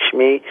teach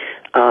me,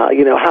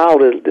 how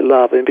to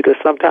love him, because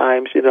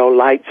sometimes,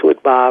 lights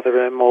would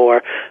bother him,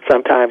 or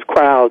sometimes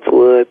crowds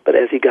would. But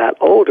as he got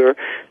older,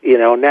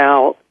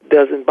 now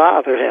doesn't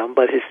bother him.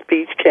 But his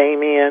speech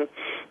came in,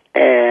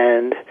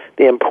 and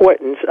the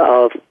importance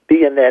of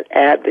being that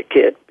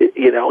advocate.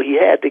 He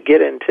had to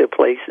get into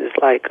places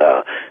like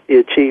the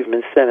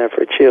Achievement Center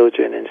for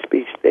Children and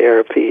speech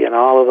therapy and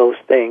all of those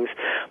things.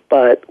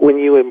 But when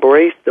you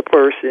embrace the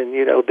person,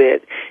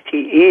 that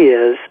he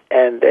is,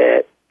 and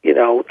that,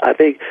 I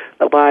think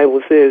the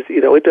Bible says,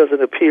 it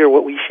doesn't appear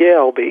what we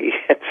shall be.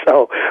 And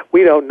so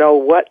we don't know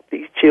what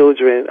these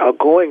children are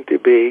going to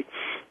be,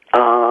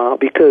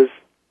 because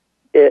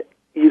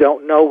you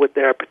don't know what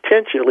their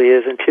potential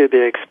is until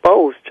they're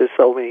exposed to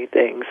so many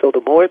things. So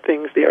the more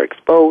things they're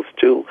exposed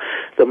to,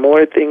 the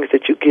more things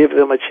that you give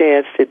them a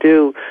chance to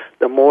do,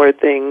 the more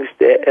things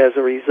that, as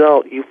a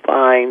result, you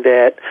find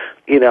that,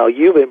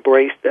 you've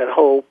embraced that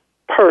whole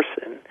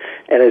person.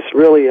 And it's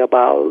really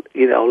about,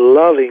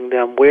 loving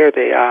them where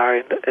they are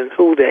and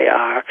who they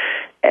are.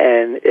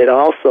 And it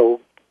also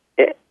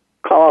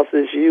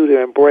causes you to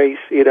embrace,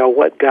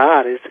 what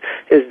God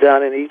has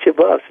done in each of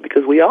us,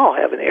 because we all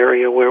have an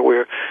area where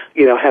we're,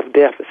 have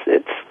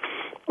deficits,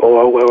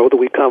 or whether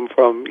we come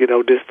from,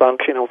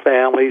 dysfunctional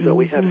families, or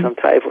we have some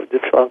type of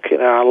dysfunction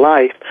in our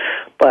life.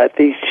 But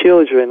these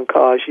children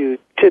cause you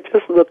to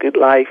just look at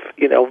life,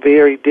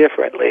 very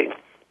differently.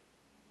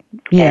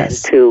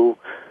 Yes. And to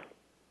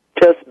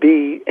just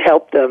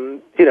help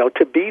them,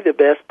 to be the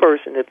best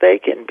person that they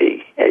can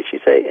be, as you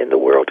say, in the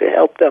world, to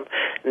help them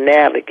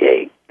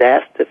navigate.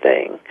 That's the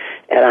thing.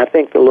 And I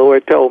think the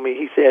Lord told me,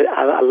 he said,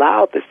 I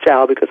allowed this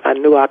child because I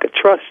knew I could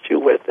trust you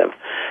with them.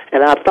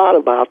 And I thought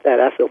about that.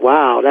 I said,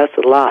 wow, that's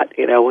a lot.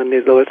 When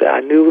the Lord said,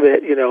 I knew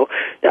that,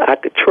 that I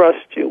could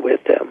trust you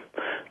with them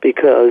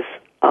because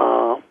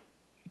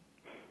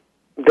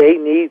they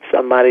need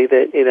somebody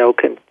that,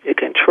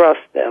 can trust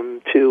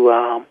them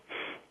to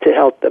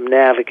help them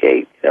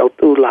navigate,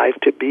 through life,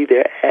 to be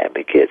their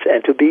advocates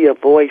and to be a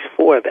voice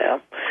for them.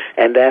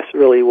 And that's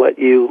really what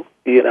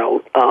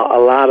a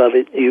lot of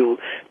it, you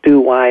do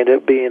wind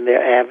up being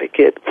their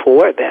advocate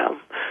for them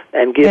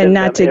and giving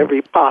them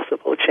every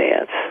possible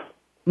chance.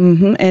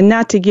 Mm-hmm. And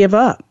not to give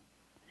up.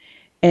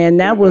 And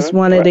that was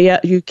one of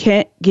you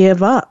can't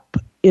give up.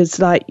 It's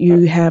like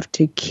you have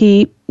to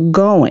keep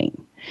going.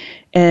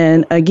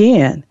 And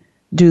again,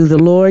 do the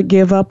Lord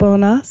give up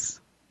on us?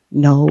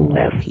 No,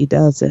 he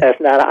doesn't.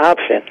 That's not an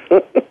option.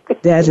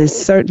 That is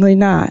certainly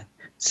not.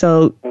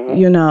 So,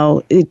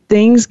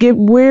 things get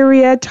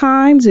weary at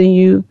times and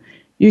you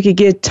could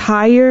get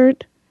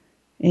tired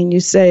and you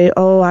say,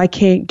 oh, I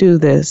can't do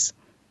this.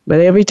 But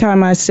every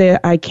time I say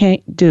I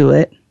can't do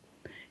it,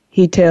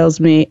 he tells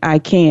me I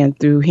can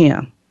through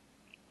him.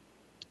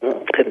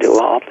 Can do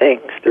all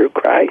things through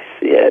Christ,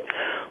 yet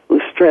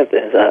who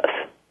strengthens us.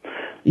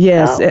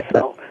 Yes.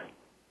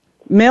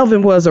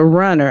 Melvin was a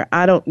runner.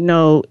 I don't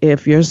know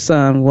if your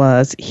son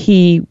was.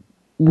 He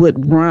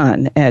would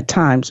run at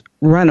times,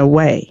 run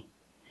away.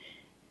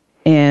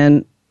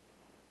 And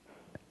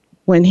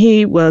when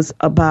he was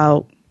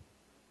about,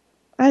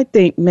 I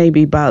think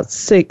maybe about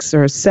 6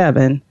 or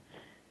 7,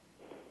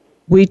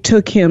 we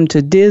took him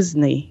to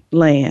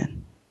Disneyland.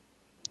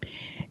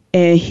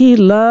 And he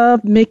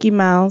loved Mickey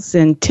Mouse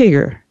and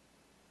Tigger.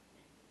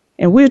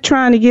 And we're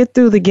trying to get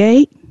through the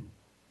gate.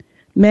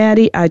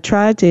 Mattie, I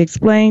tried to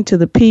explain to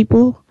the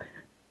people,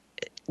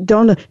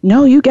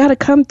 no, you got to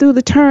come through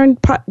the turn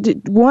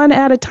one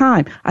at a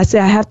time. I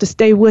said, I have to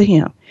stay with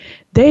him.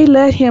 They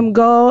let him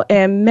go,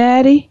 and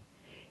Mattie,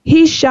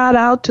 he shot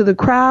out to the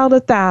crowd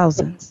of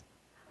thousands.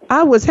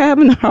 I was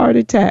having a heart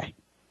attack.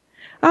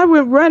 I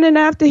went running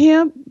after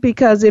him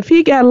because if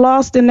he got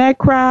lost in that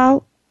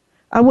crowd,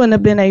 I wouldn't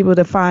have been able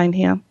to find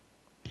him.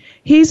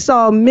 He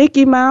saw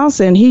Mickey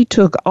Mouse, and he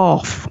took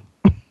off.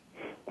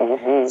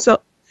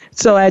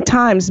 So at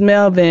times,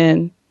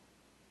 Melvin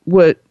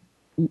would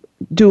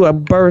do a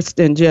burst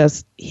and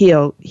just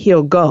he'll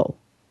go.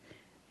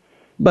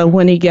 But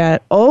when he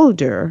got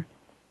older,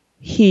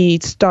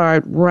 he'd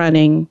start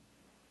running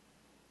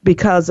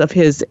because of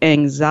his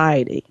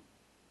anxiety.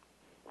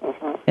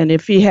 And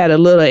if he had a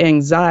little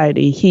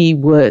anxiety, he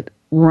would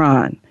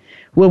run.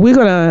 Well, we're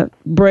going to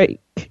break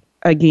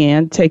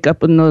again, take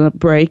up another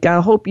break. I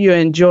hope you're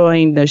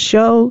enjoying the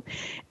show,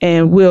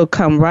 and we'll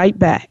come right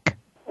back.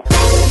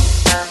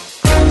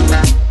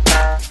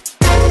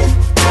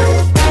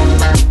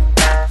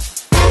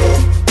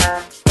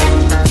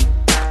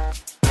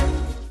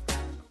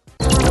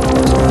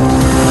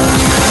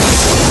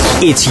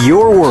 It's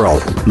your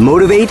world.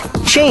 Motivate,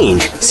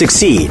 change,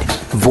 succeed.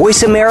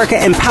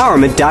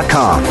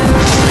 VoiceAmericaEmpowerment.com.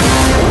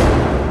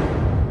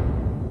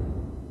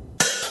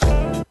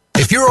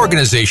 If your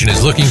organization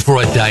is looking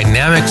for a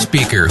dynamic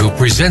speaker who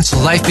presents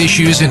life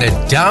issues in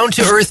a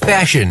down-to-earth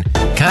fashion,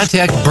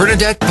 contact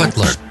Bernadette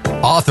Butler,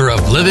 author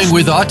of Living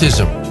with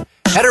Autism.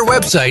 At her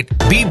website,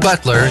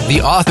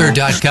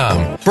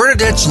 bbutlertheauthor.com,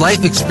 Bernadette's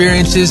life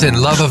experiences and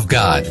love of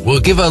God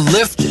will give a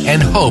lift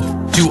and hope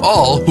to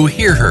all who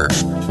hear her.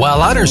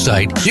 While on her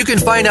site, you can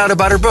find out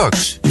about her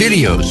books,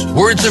 videos,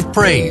 words of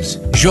praise,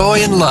 joy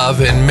and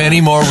love, and many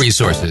more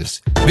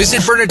resources.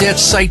 Visit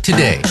Bernadette's site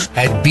today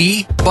at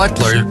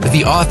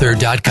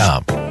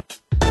bbutlertheauthor.com.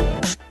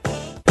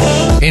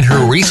 In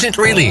her recent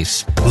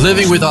release,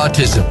 Living with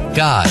Autism,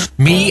 God,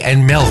 Me,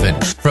 and Melvin,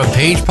 from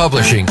Page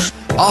Publishing,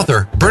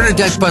 author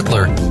Bernadette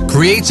Butler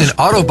creates an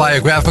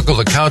autobiographical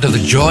account of the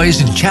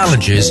joys and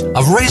challenges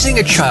of raising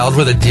a child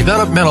with a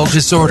developmental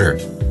disorder,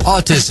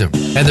 autism,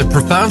 and the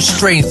profound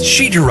strength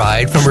she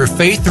derived from her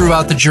faith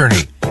throughout the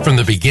journey, from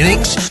the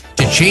beginnings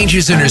to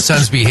changes in her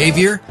son's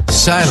behavior,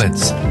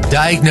 silence,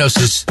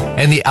 diagnosis,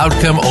 and the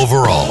outcome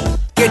overall.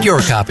 Get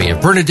your copy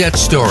of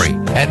Bernadette's story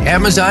at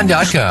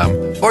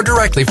Amazon.com or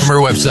directly from her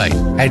website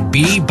at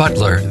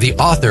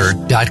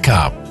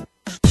bbutlertheauthor.com.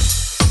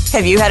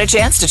 Have you had a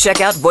chance to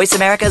check out Voice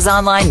America's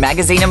online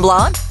magazine and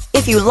blog?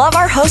 If you love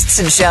our hosts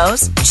and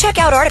shows, check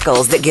out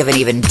articles that give an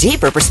even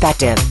deeper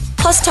perspective,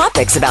 plus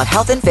topics about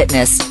health and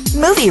fitness,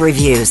 movie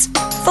reviews,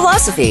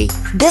 philosophy,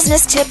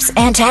 business tips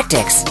and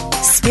tactics,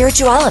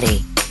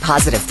 spirituality,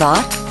 positive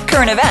thought,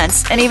 current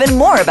events, and even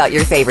more about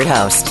your favorite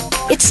host.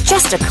 It's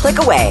just a click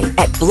away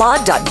at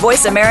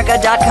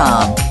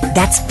blog.voiceamerica.com.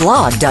 That's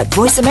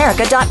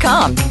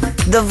blog.voiceamerica.com.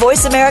 The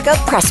Voice America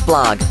Press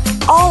Blog.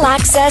 All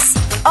access,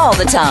 all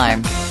the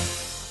time.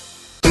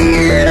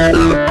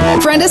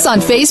 Friend us on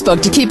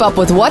Facebook to keep up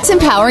with what's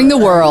empowering the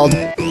world.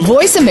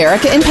 Voice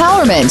America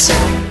Empowerment.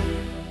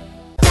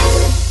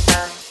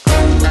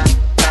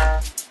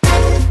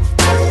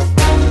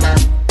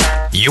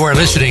 You are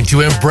listening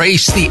to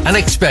Embrace the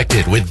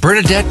Unexpected with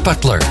Bernadette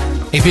Butler.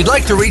 If you'd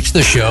like to reach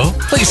the show,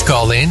 please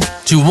call in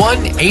to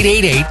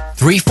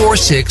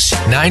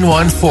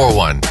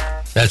 1-888-346-9141.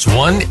 That's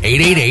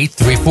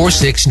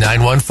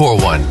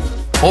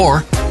 1-888-346-9141.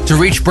 Or to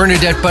reach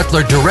Bernadette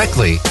Butler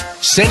directly,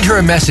 send her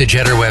a message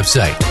at her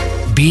website,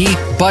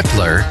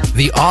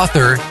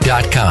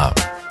 bbutlertheauthor.com.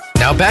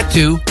 Now back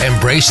to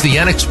Embrace the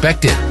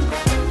Unexpected.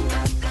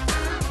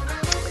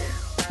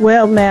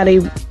 Well,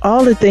 Mattie,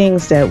 all the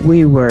things that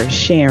we were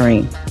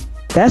sharing,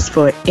 that's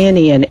for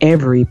any and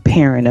every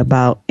parent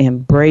about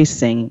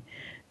embracing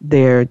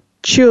their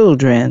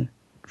children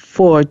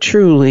for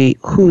truly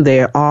who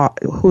they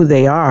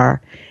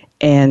are,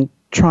 and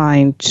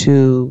trying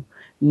to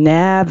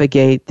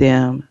navigate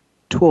them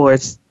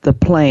towards the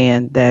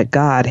plan that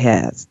God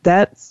has.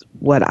 That's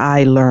what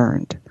I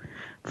learned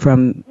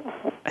from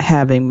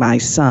having my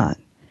son.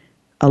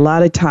 A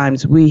lot of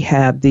times we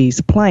have these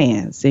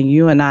plans, and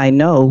you and I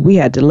know we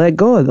had to let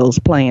go of those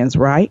plans,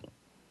 right?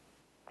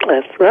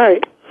 That's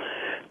right.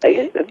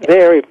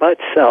 Very much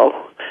so.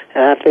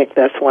 And I think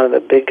that's one of the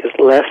biggest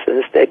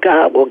lessons, that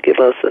God will give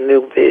us a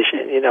new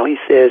vision. You know, he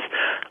says,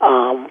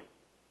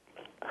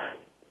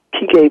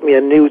 he gave me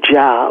a new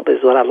job,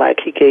 is what I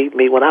like. He gave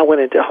me, when I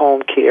went into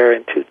home care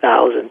in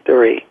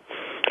 2003,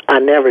 I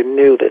never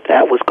knew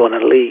that was going to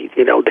lead,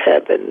 you know,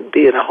 to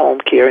being a home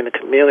care in the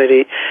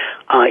community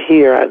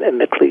here in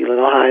the Cleveland,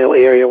 Ohio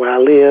area where I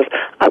live.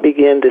 I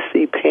began to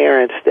see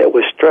parents that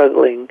were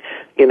struggling,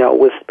 you know,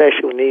 with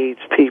special needs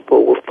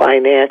people, with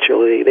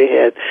financially. They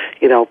had,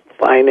 you know,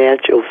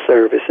 financial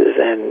services,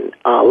 and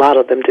a lot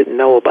of them didn't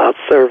know about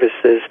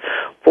services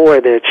for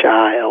their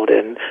child,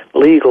 and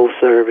legal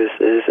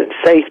services and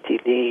safety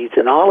needs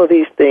and all of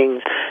these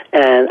things.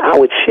 And I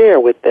would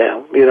share with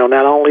them, you know,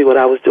 not only what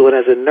I was doing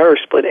as a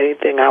nurse, but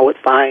anything I would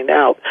find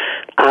out,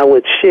 I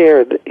would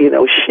share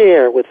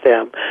with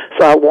them.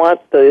 So I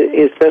want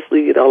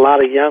especially, you know, a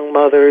lot of young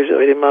mothers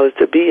or any mothers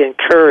to be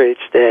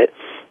encouraged that,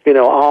 you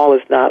know, all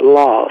is not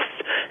lost.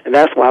 And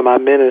that's why my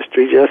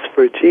ministry, Just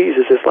for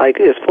Jesus, is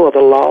for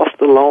the lost,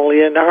 the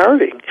lonely, and the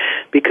hurting.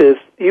 Because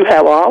you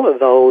have all of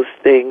those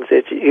things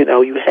that, you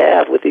know, you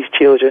have with these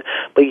children,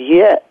 but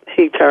yet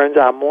he turns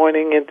our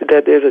mourning into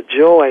that there's a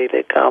joy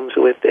that comes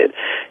with it,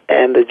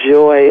 and the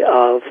joy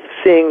of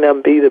seeing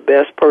them be the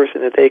best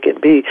person that they can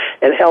be,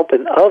 and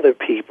helping other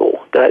people.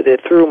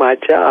 That through my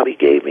job, he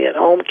gave me in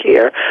home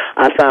care,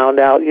 I found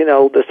out, you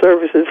know, the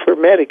services for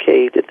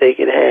Medicaid that they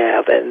could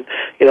have, and,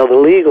 you know, the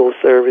legal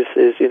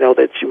services, you know,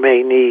 that you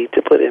may need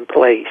to put in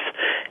place,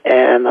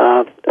 and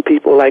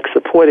people like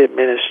support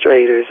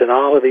administrators and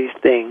all of these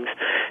things.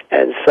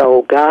 And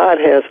so God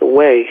has a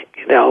way,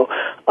 you know,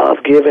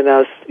 of giving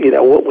us, you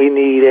know, what we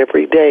need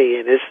every day.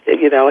 And it's,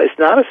 you know, it's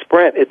not a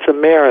sprint, it's a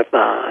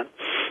marathon.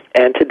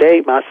 And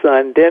today, my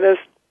son, Dennis,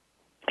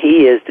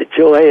 he is the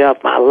joy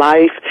of my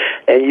life.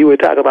 And you were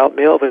talking about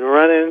Melvin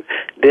running.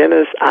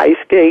 Dennis ice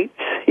skates.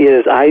 He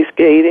is ice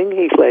skating.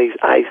 He plays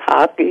ice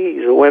hockey.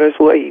 He's a winter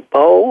swimmer. He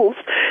bowls.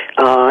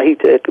 He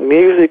took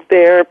music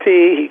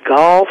therapy. He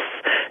golfs.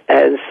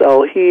 And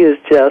so he is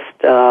just,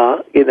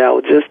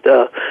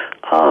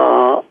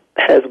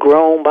 has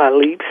grown by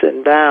leaps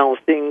and bounds,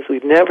 things we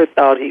never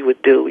thought he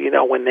would do, you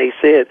know, when they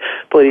said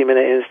put him in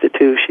an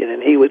institution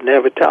and he would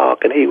never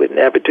talk and he would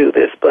never do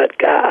this but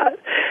God.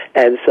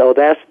 And so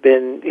that's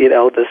been, you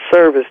know, the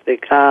service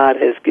that God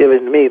has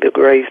given me, the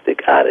grace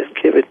that God has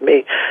given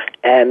me,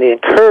 and the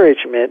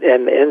encouragement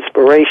and the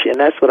inspiration.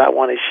 That's what I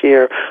want to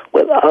share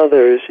with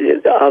others,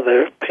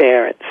 other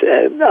parents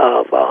and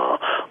of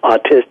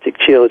autistic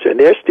children.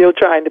 They're still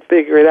trying to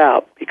figure it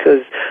out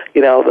because,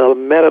 you know, the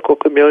medical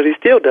community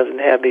still doesn't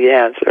have the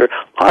answer.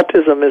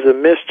 Autism is a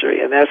mystery,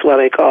 and that's why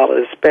they call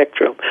it a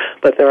spectrum.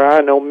 But there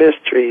are no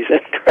mysteries in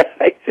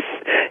Christ.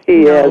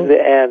 He has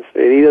the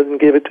answer. He doesn't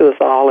give it to us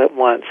all at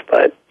once,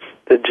 but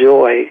the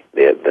joy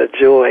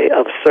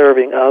of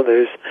serving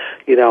others,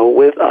 you know,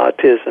 with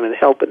autism and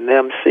helping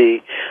them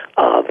see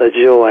the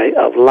joy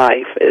of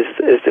life is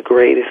the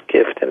greatest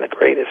gift and the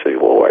greatest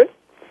reward.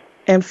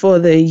 And for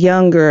the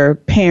younger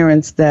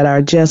parents that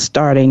are just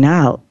starting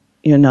out,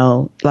 you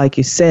know, like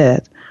you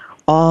said,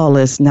 all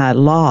is not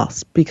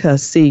lost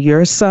because, see,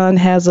 your son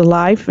has a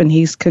life and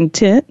he's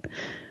content.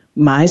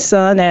 My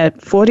son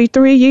at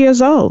 43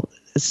 years old,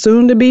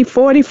 soon to be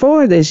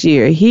 44 this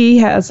year, he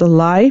has a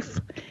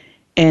life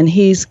and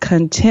he's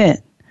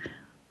content.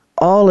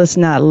 All is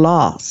not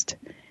lost.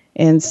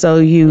 And so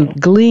you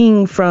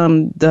glean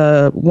from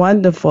the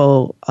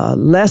wonderful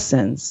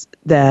lessons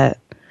that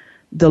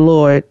the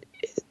Lord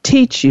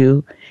teach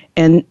you,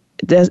 and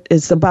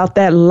it's about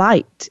that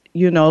light,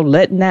 you know,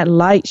 letting that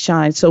light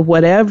shine. So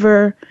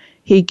whatever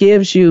he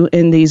gives you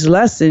in these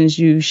lessons,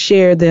 you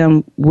share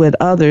them with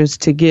others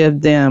to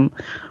give them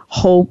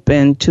hope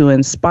and to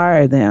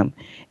inspire them,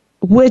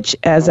 which,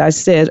 as I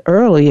said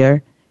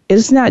earlier,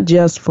 is not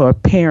just for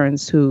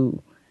parents who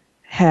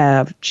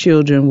have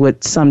children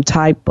with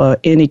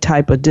any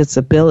type of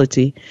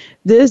disability.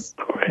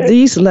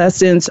 These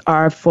lessons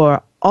are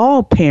for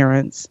all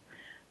parents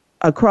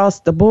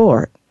across the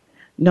board,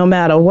 no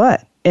matter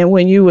what. And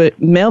when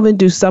Melvin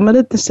do some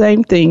of the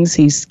same things.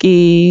 He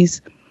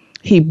skis,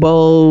 he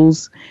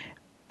bowls.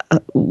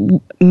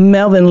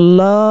 Melvin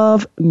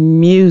loved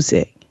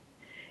music.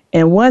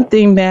 And one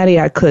thing, Mattie,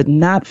 I could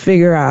not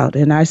figure out,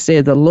 and I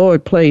said the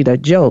Lord played a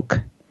joke.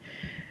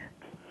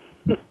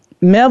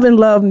 Melvin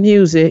loved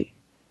music,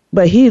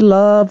 but he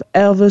loved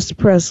Elvis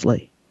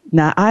Presley.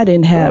 Now, I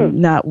didn't have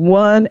not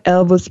one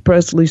Elvis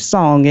Presley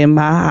song in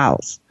my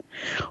house.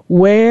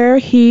 Where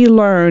he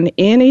learned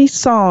any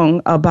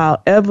song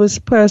about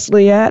Elvis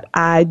Presley at,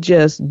 I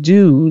just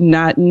do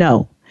not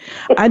know.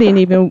 I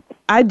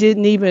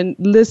didn't even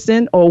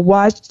listen or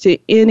watch to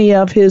any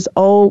of his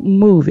old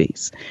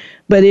movies.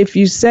 But if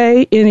you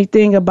say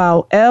anything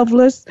about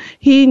Elvis,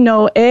 he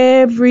know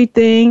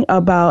everything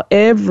about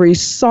every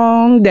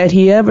song that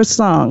he ever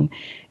sung.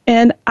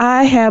 And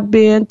I have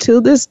been,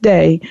 to this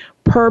day,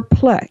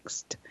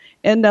 perplexed.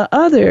 And the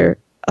other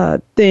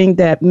thing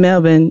that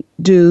Melvin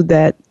do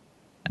that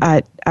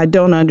I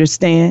don't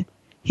understand,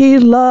 he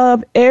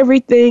loved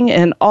everything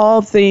and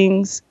all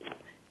things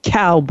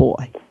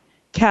cowboy.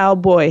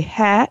 Cowboy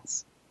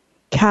hats,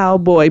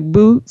 cowboy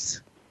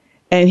boots,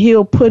 and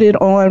he'll put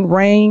it on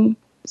rain,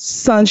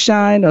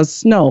 sunshine, or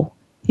snow.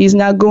 He's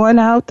not going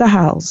out the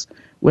house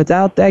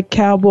without that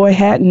cowboy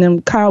hat and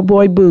them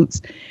cowboy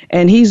boots.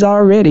 And he's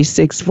already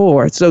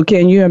 6'4". So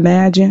can you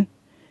imagine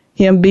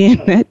him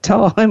being that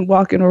tall and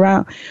walking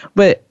around?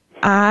 But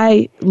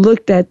I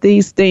looked at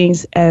these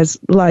things as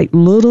like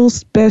little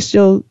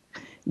special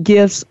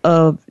gifts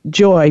of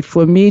joy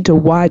for me to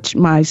watch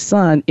my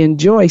son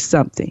enjoy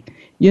something.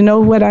 You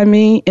know what I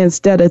mean?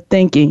 Instead of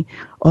thinking,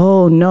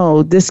 oh,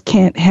 no, this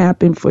can't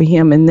happen for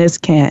him and this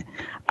can't.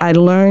 I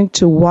learned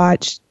to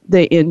watch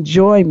the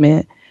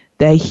enjoyment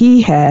that he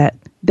had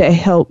that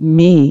helped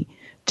me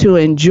to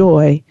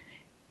enjoy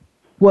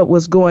what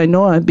was going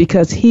on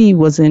because he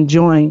was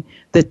enjoying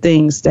the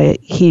things that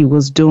he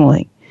was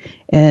doing.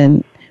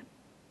 And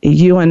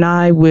you and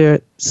I were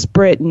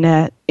spreading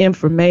that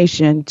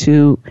information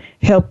to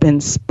help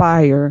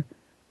inspire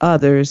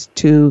others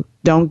to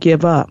don't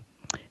give up.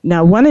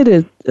 Now, one of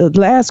the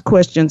last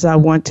questions I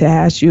want to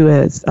ask you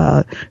is,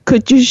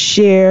 could you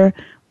share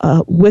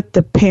with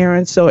the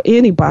parents or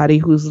anybody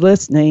who's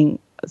listening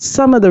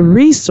some of the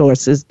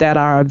resources that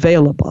are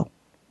available?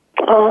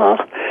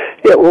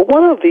 Yeah, well,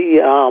 one of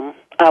the,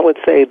 I would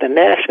say, the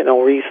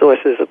national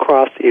resources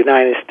across the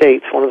United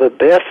States, one of the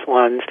best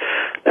ones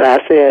that I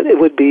said, it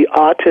would be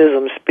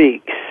Autism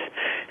Speaks.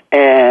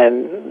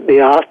 And the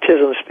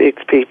Autism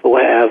Speaks people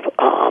have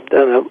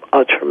done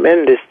a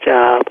tremendous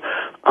job.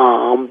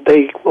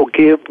 They will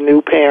give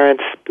new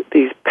parents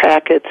these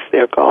packets.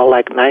 They're called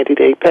like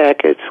 90-day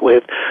packets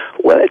to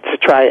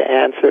try to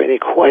answer any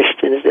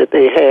questions that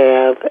they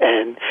have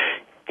and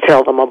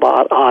tell them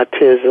about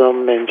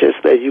autism, and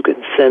just that you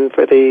can send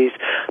for these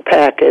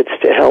packets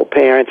to help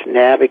parents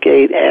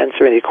navigate,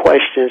 answer any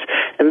questions.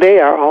 And they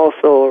are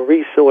also a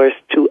resource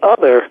to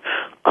other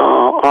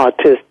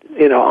autism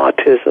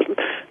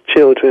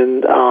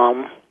children,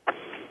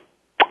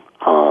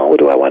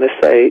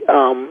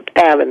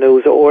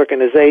 avenues or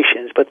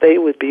organizations, but they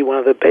would be one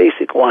of the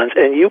basic ones.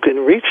 And you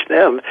can reach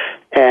them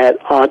at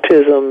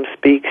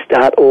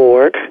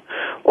autismspeaks.org,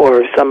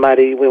 or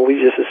somebody, when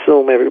we just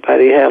assume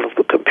everybody has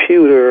a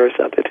computer or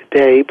something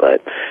today,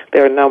 but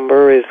their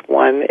number is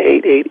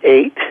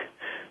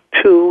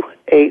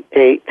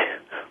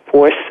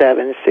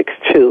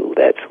 1-888-288-4762.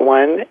 That's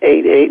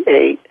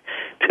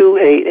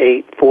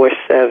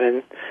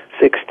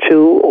 1-888-288-4762,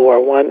 or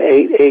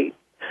 1-888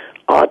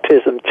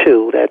 Autism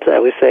 2, that's I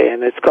would say,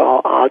 and it's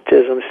called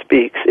Autism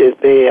Speaks.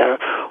 They are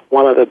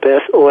one of the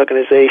best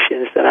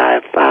organizations that I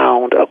have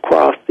found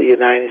across the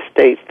United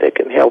States that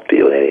can help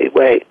you in any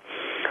way.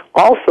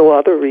 Also,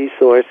 other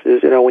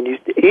resources, when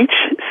each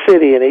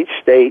city and each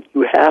state,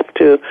 you have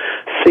to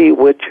see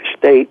what your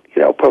state,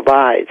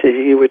 provides. As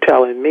you were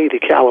telling me,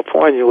 that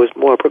California was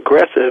more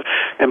progressive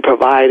in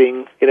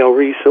providing,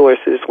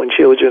 resources when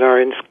children are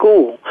in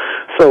school.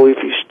 So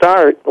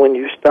when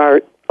you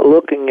start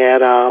looking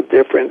at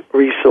different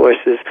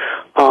resources,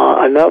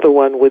 another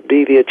one would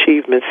be the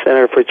Achievement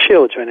Center for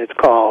Children, it's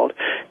called.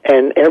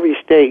 And every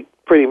state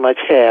pretty much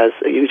has.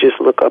 You just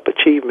look up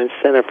Achievement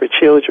Center for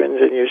Children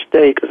in your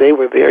state, because they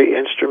were very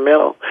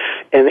instrumental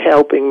in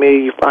helping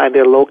me. You find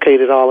they're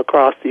located all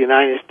across the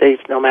United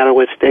States, no matter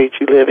what state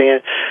you live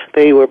in.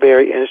 They were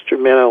very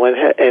instrumental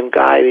in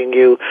guiding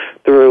you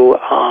through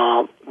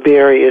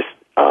various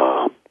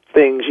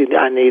things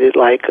I needed,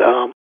 like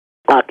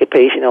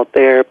occupational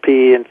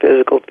therapy and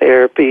physical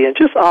therapy and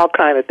just all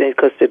kind of things,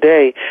 because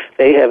today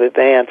they have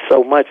advanced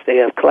so much. They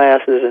have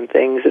classes and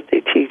things that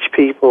they teach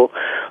people.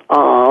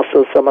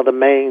 Also, some of the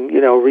main,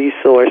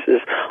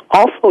 resources.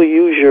 Also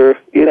use your,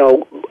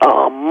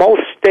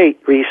 most state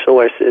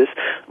resources.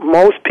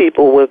 Most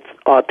people with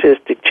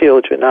autistic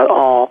children, not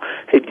all,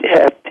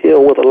 have to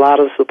deal with a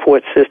lot of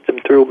support system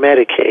through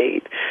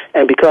Medicaid.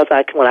 And because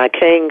when I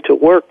came to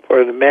work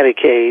for the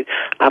Medicaid,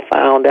 I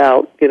found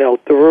out,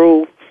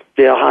 through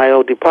the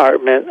Ohio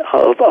Department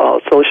of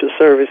Social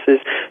Services,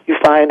 you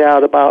find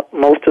out about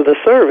most of the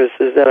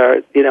services that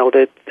are,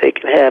 that they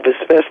can have,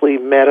 especially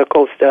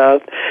medical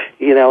stuff,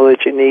 that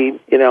you need,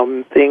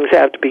 things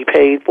have to be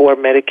paid for,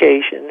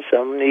 medication.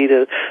 Some need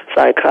a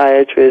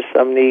psychiatrist,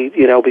 some need,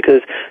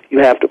 because you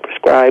have to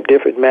prescribe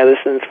different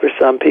medicines for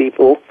some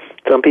people.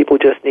 Some people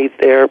just need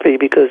therapy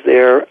because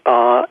they're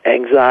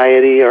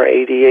anxiety or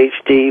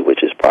ADHD,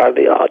 which is part of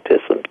the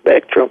autism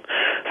spectrum.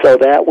 So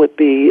that would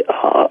be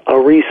a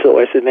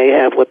resource, and they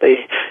have what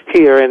they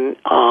here in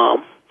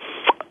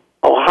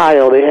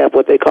Ohio, they have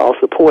what they call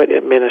support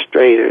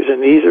administrators,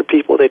 and these are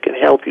people that can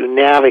help you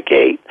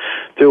navigate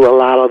through a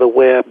lot of the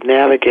web,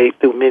 navigate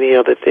through many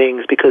other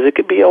things, because it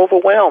can be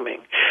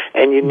overwhelming,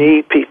 and you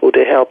need people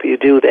to help you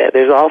do that.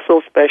 There's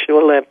also Special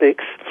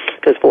Olympics,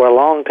 because for a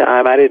long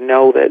time I didn't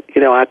know that,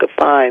 I could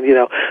find,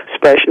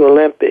 Special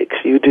Olympics.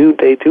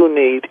 They do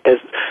need,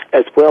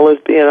 as well as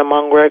being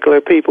among regular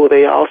people,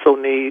 they also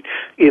need,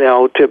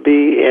 to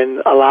be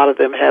in, a lot of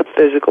them have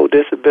physical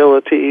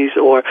disabilities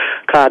or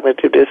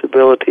cognitive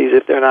disabilities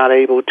if they're not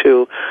able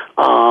to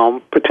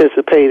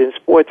participate in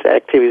sports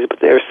activities. But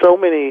there are so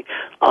many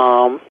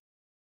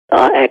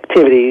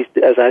activities,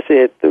 as I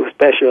said, through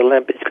Special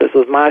Olympics, because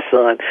with my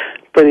son,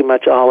 pretty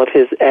much all of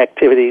his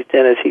activities,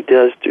 Dennis, he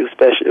does through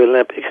Special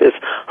Olympics, is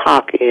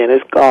hockey and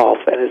his golf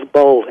and his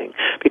bowling,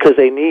 because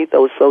they need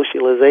those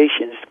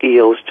socialization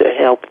skills to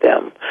help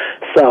them.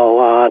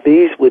 So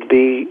these would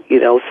be,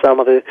 some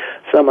of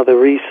the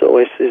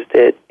resources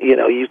that,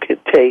 you could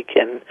take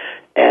and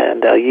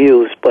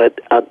use. But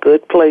a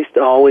good place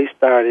to always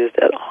start is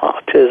at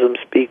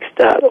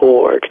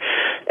autismspeaks.org.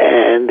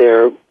 And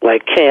they're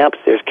like camps.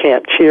 There's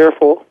Camp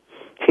Cheerful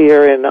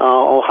here in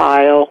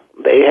Ohio.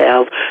 They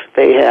have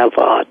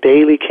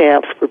daily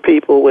camps for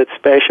people with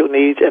special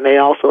needs, and they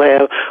also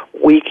have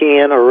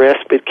weekend or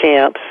respite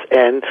camps.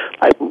 And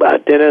like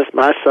Dennis,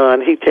 my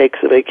son, he takes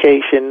a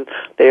vacation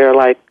there.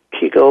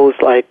 He goes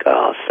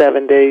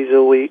 7 days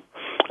a week.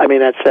 I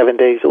mean, not 7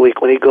 days a week.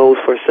 When he goes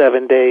for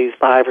 7 days,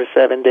 5 or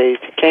 7 days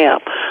to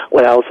camp.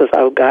 Well, since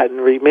I've gotten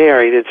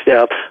remarried and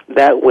stuff,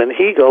 that when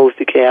he goes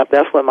to camp,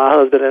 that's when my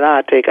husband and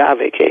I take our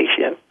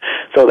vacation.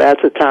 So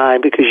that's a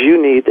time, because you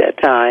need that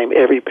time.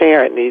 Every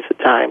parent needs a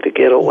time to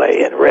get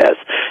away and rest.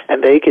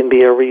 And they can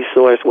be a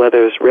resource,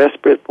 whether it's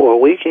respite for a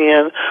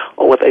weekend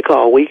or what they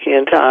call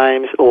weekend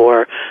times,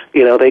 or,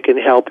 they can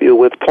help you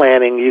with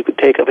planning. You could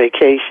take a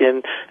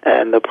vacation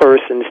and the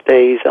person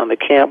stays on the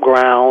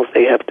campgrounds.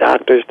 They have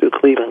doctors through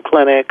Cleveland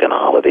Clinic and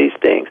all of these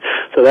things.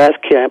 So that's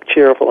Camp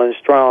Cheerful in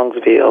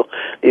Strongsville.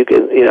 You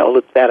can,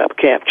 look that up,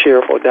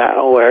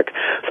 campcheerful.org.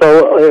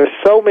 So there's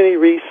so many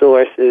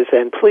resources,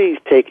 and please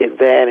take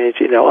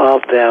advantage,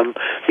 of them,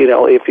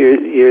 if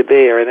you're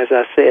there. And as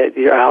I said,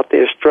 you're out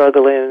there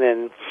struggling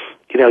and,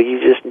 you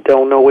just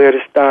don't know where to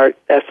start.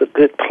 That's a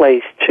good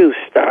place to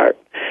start.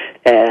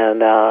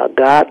 And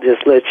God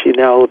just lets you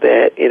know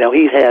that,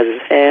 He has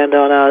His hand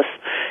on us,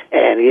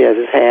 and He has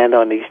His hand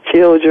on these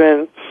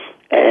children,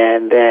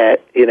 and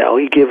that,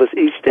 He give us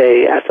each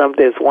day, some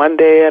days one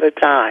day at a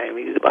time.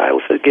 The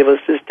Bible says, give us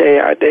this day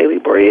our daily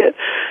bread.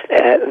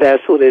 And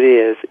that's what it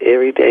is.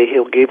 Every day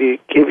He'll give you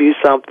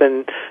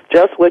something,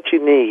 just what you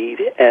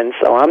need. And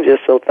so I'm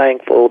just so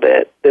thankful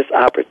that this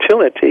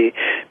opportunity,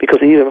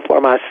 because even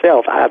for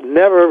myself, I've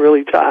never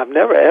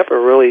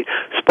ever really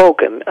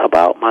spoken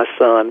about my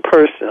son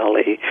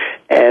personally.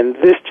 And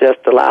this just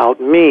allowed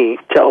me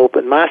to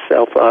open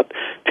myself up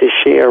to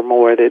share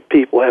more that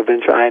people have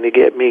been trying to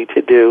get me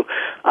to do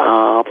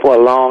for a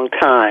long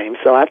time.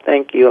 So I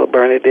thank you,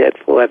 Bernadette,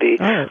 for the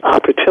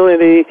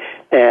opportunity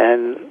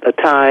and the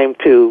time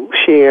to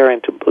share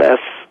and to bless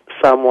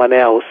someone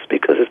else,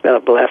 because it's been a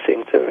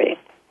blessing to me.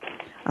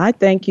 I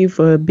thank you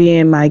for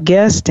being my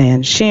guest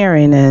and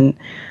sharing, and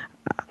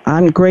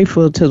I'm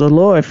grateful to the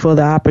Lord for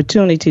the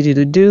opportunity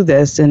to do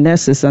this, and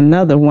this is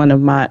another one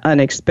of my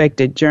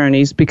unexpected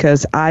journeys,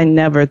 because I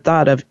never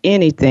thought of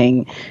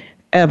anything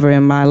ever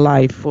in my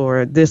life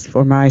for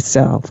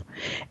myself.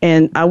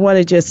 And I want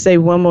to just say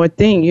one more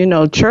thing.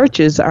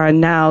 Churches are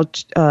now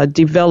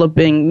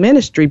developing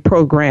ministry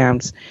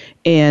programs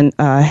and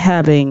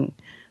having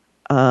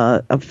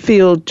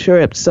field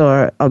trips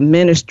or a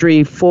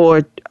ministry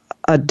for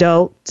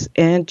adults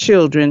and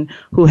children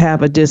who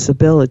have a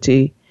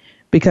disability,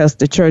 because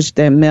the church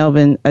that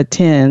Melvin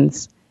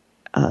attends,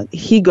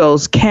 he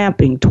goes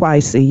camping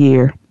twice a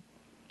year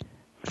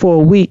for a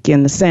week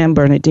in the San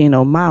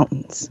Bernardino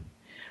Mountains.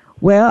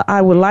 Well,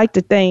 I would like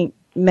to thank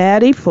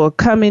Mattie for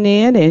coming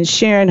in and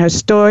sharing her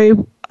story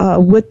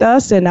with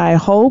us, and I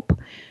hope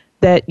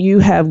that you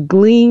have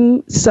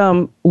gleaned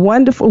some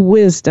wonderful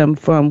wisdom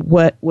from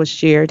what was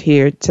shared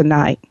here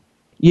tonight.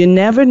 You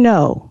never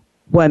know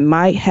what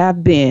might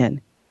have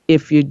been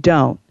if you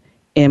don't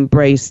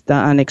embrace the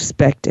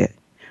unexpected.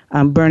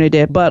 I'm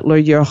Bernadette Butler,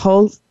 your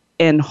host,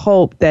 and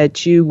hope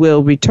that you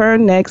will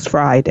return next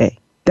Friday.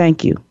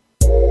 Thank you.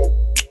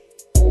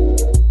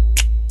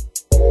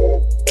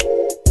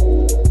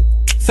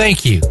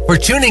 Thank you for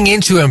tuning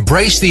in to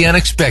Embrace the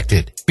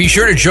Unexpected. Be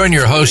sure to join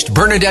your host,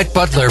 Bernadette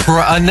Butler,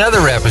 for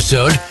another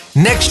episode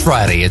next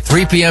Friday at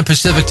 3 p.m.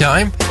 Pacific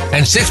Time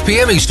and 6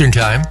 p.m. Eastern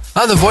Time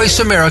on the Voice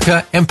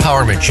America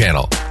Empowerment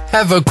Channel.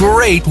 Have a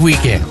great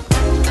weekend.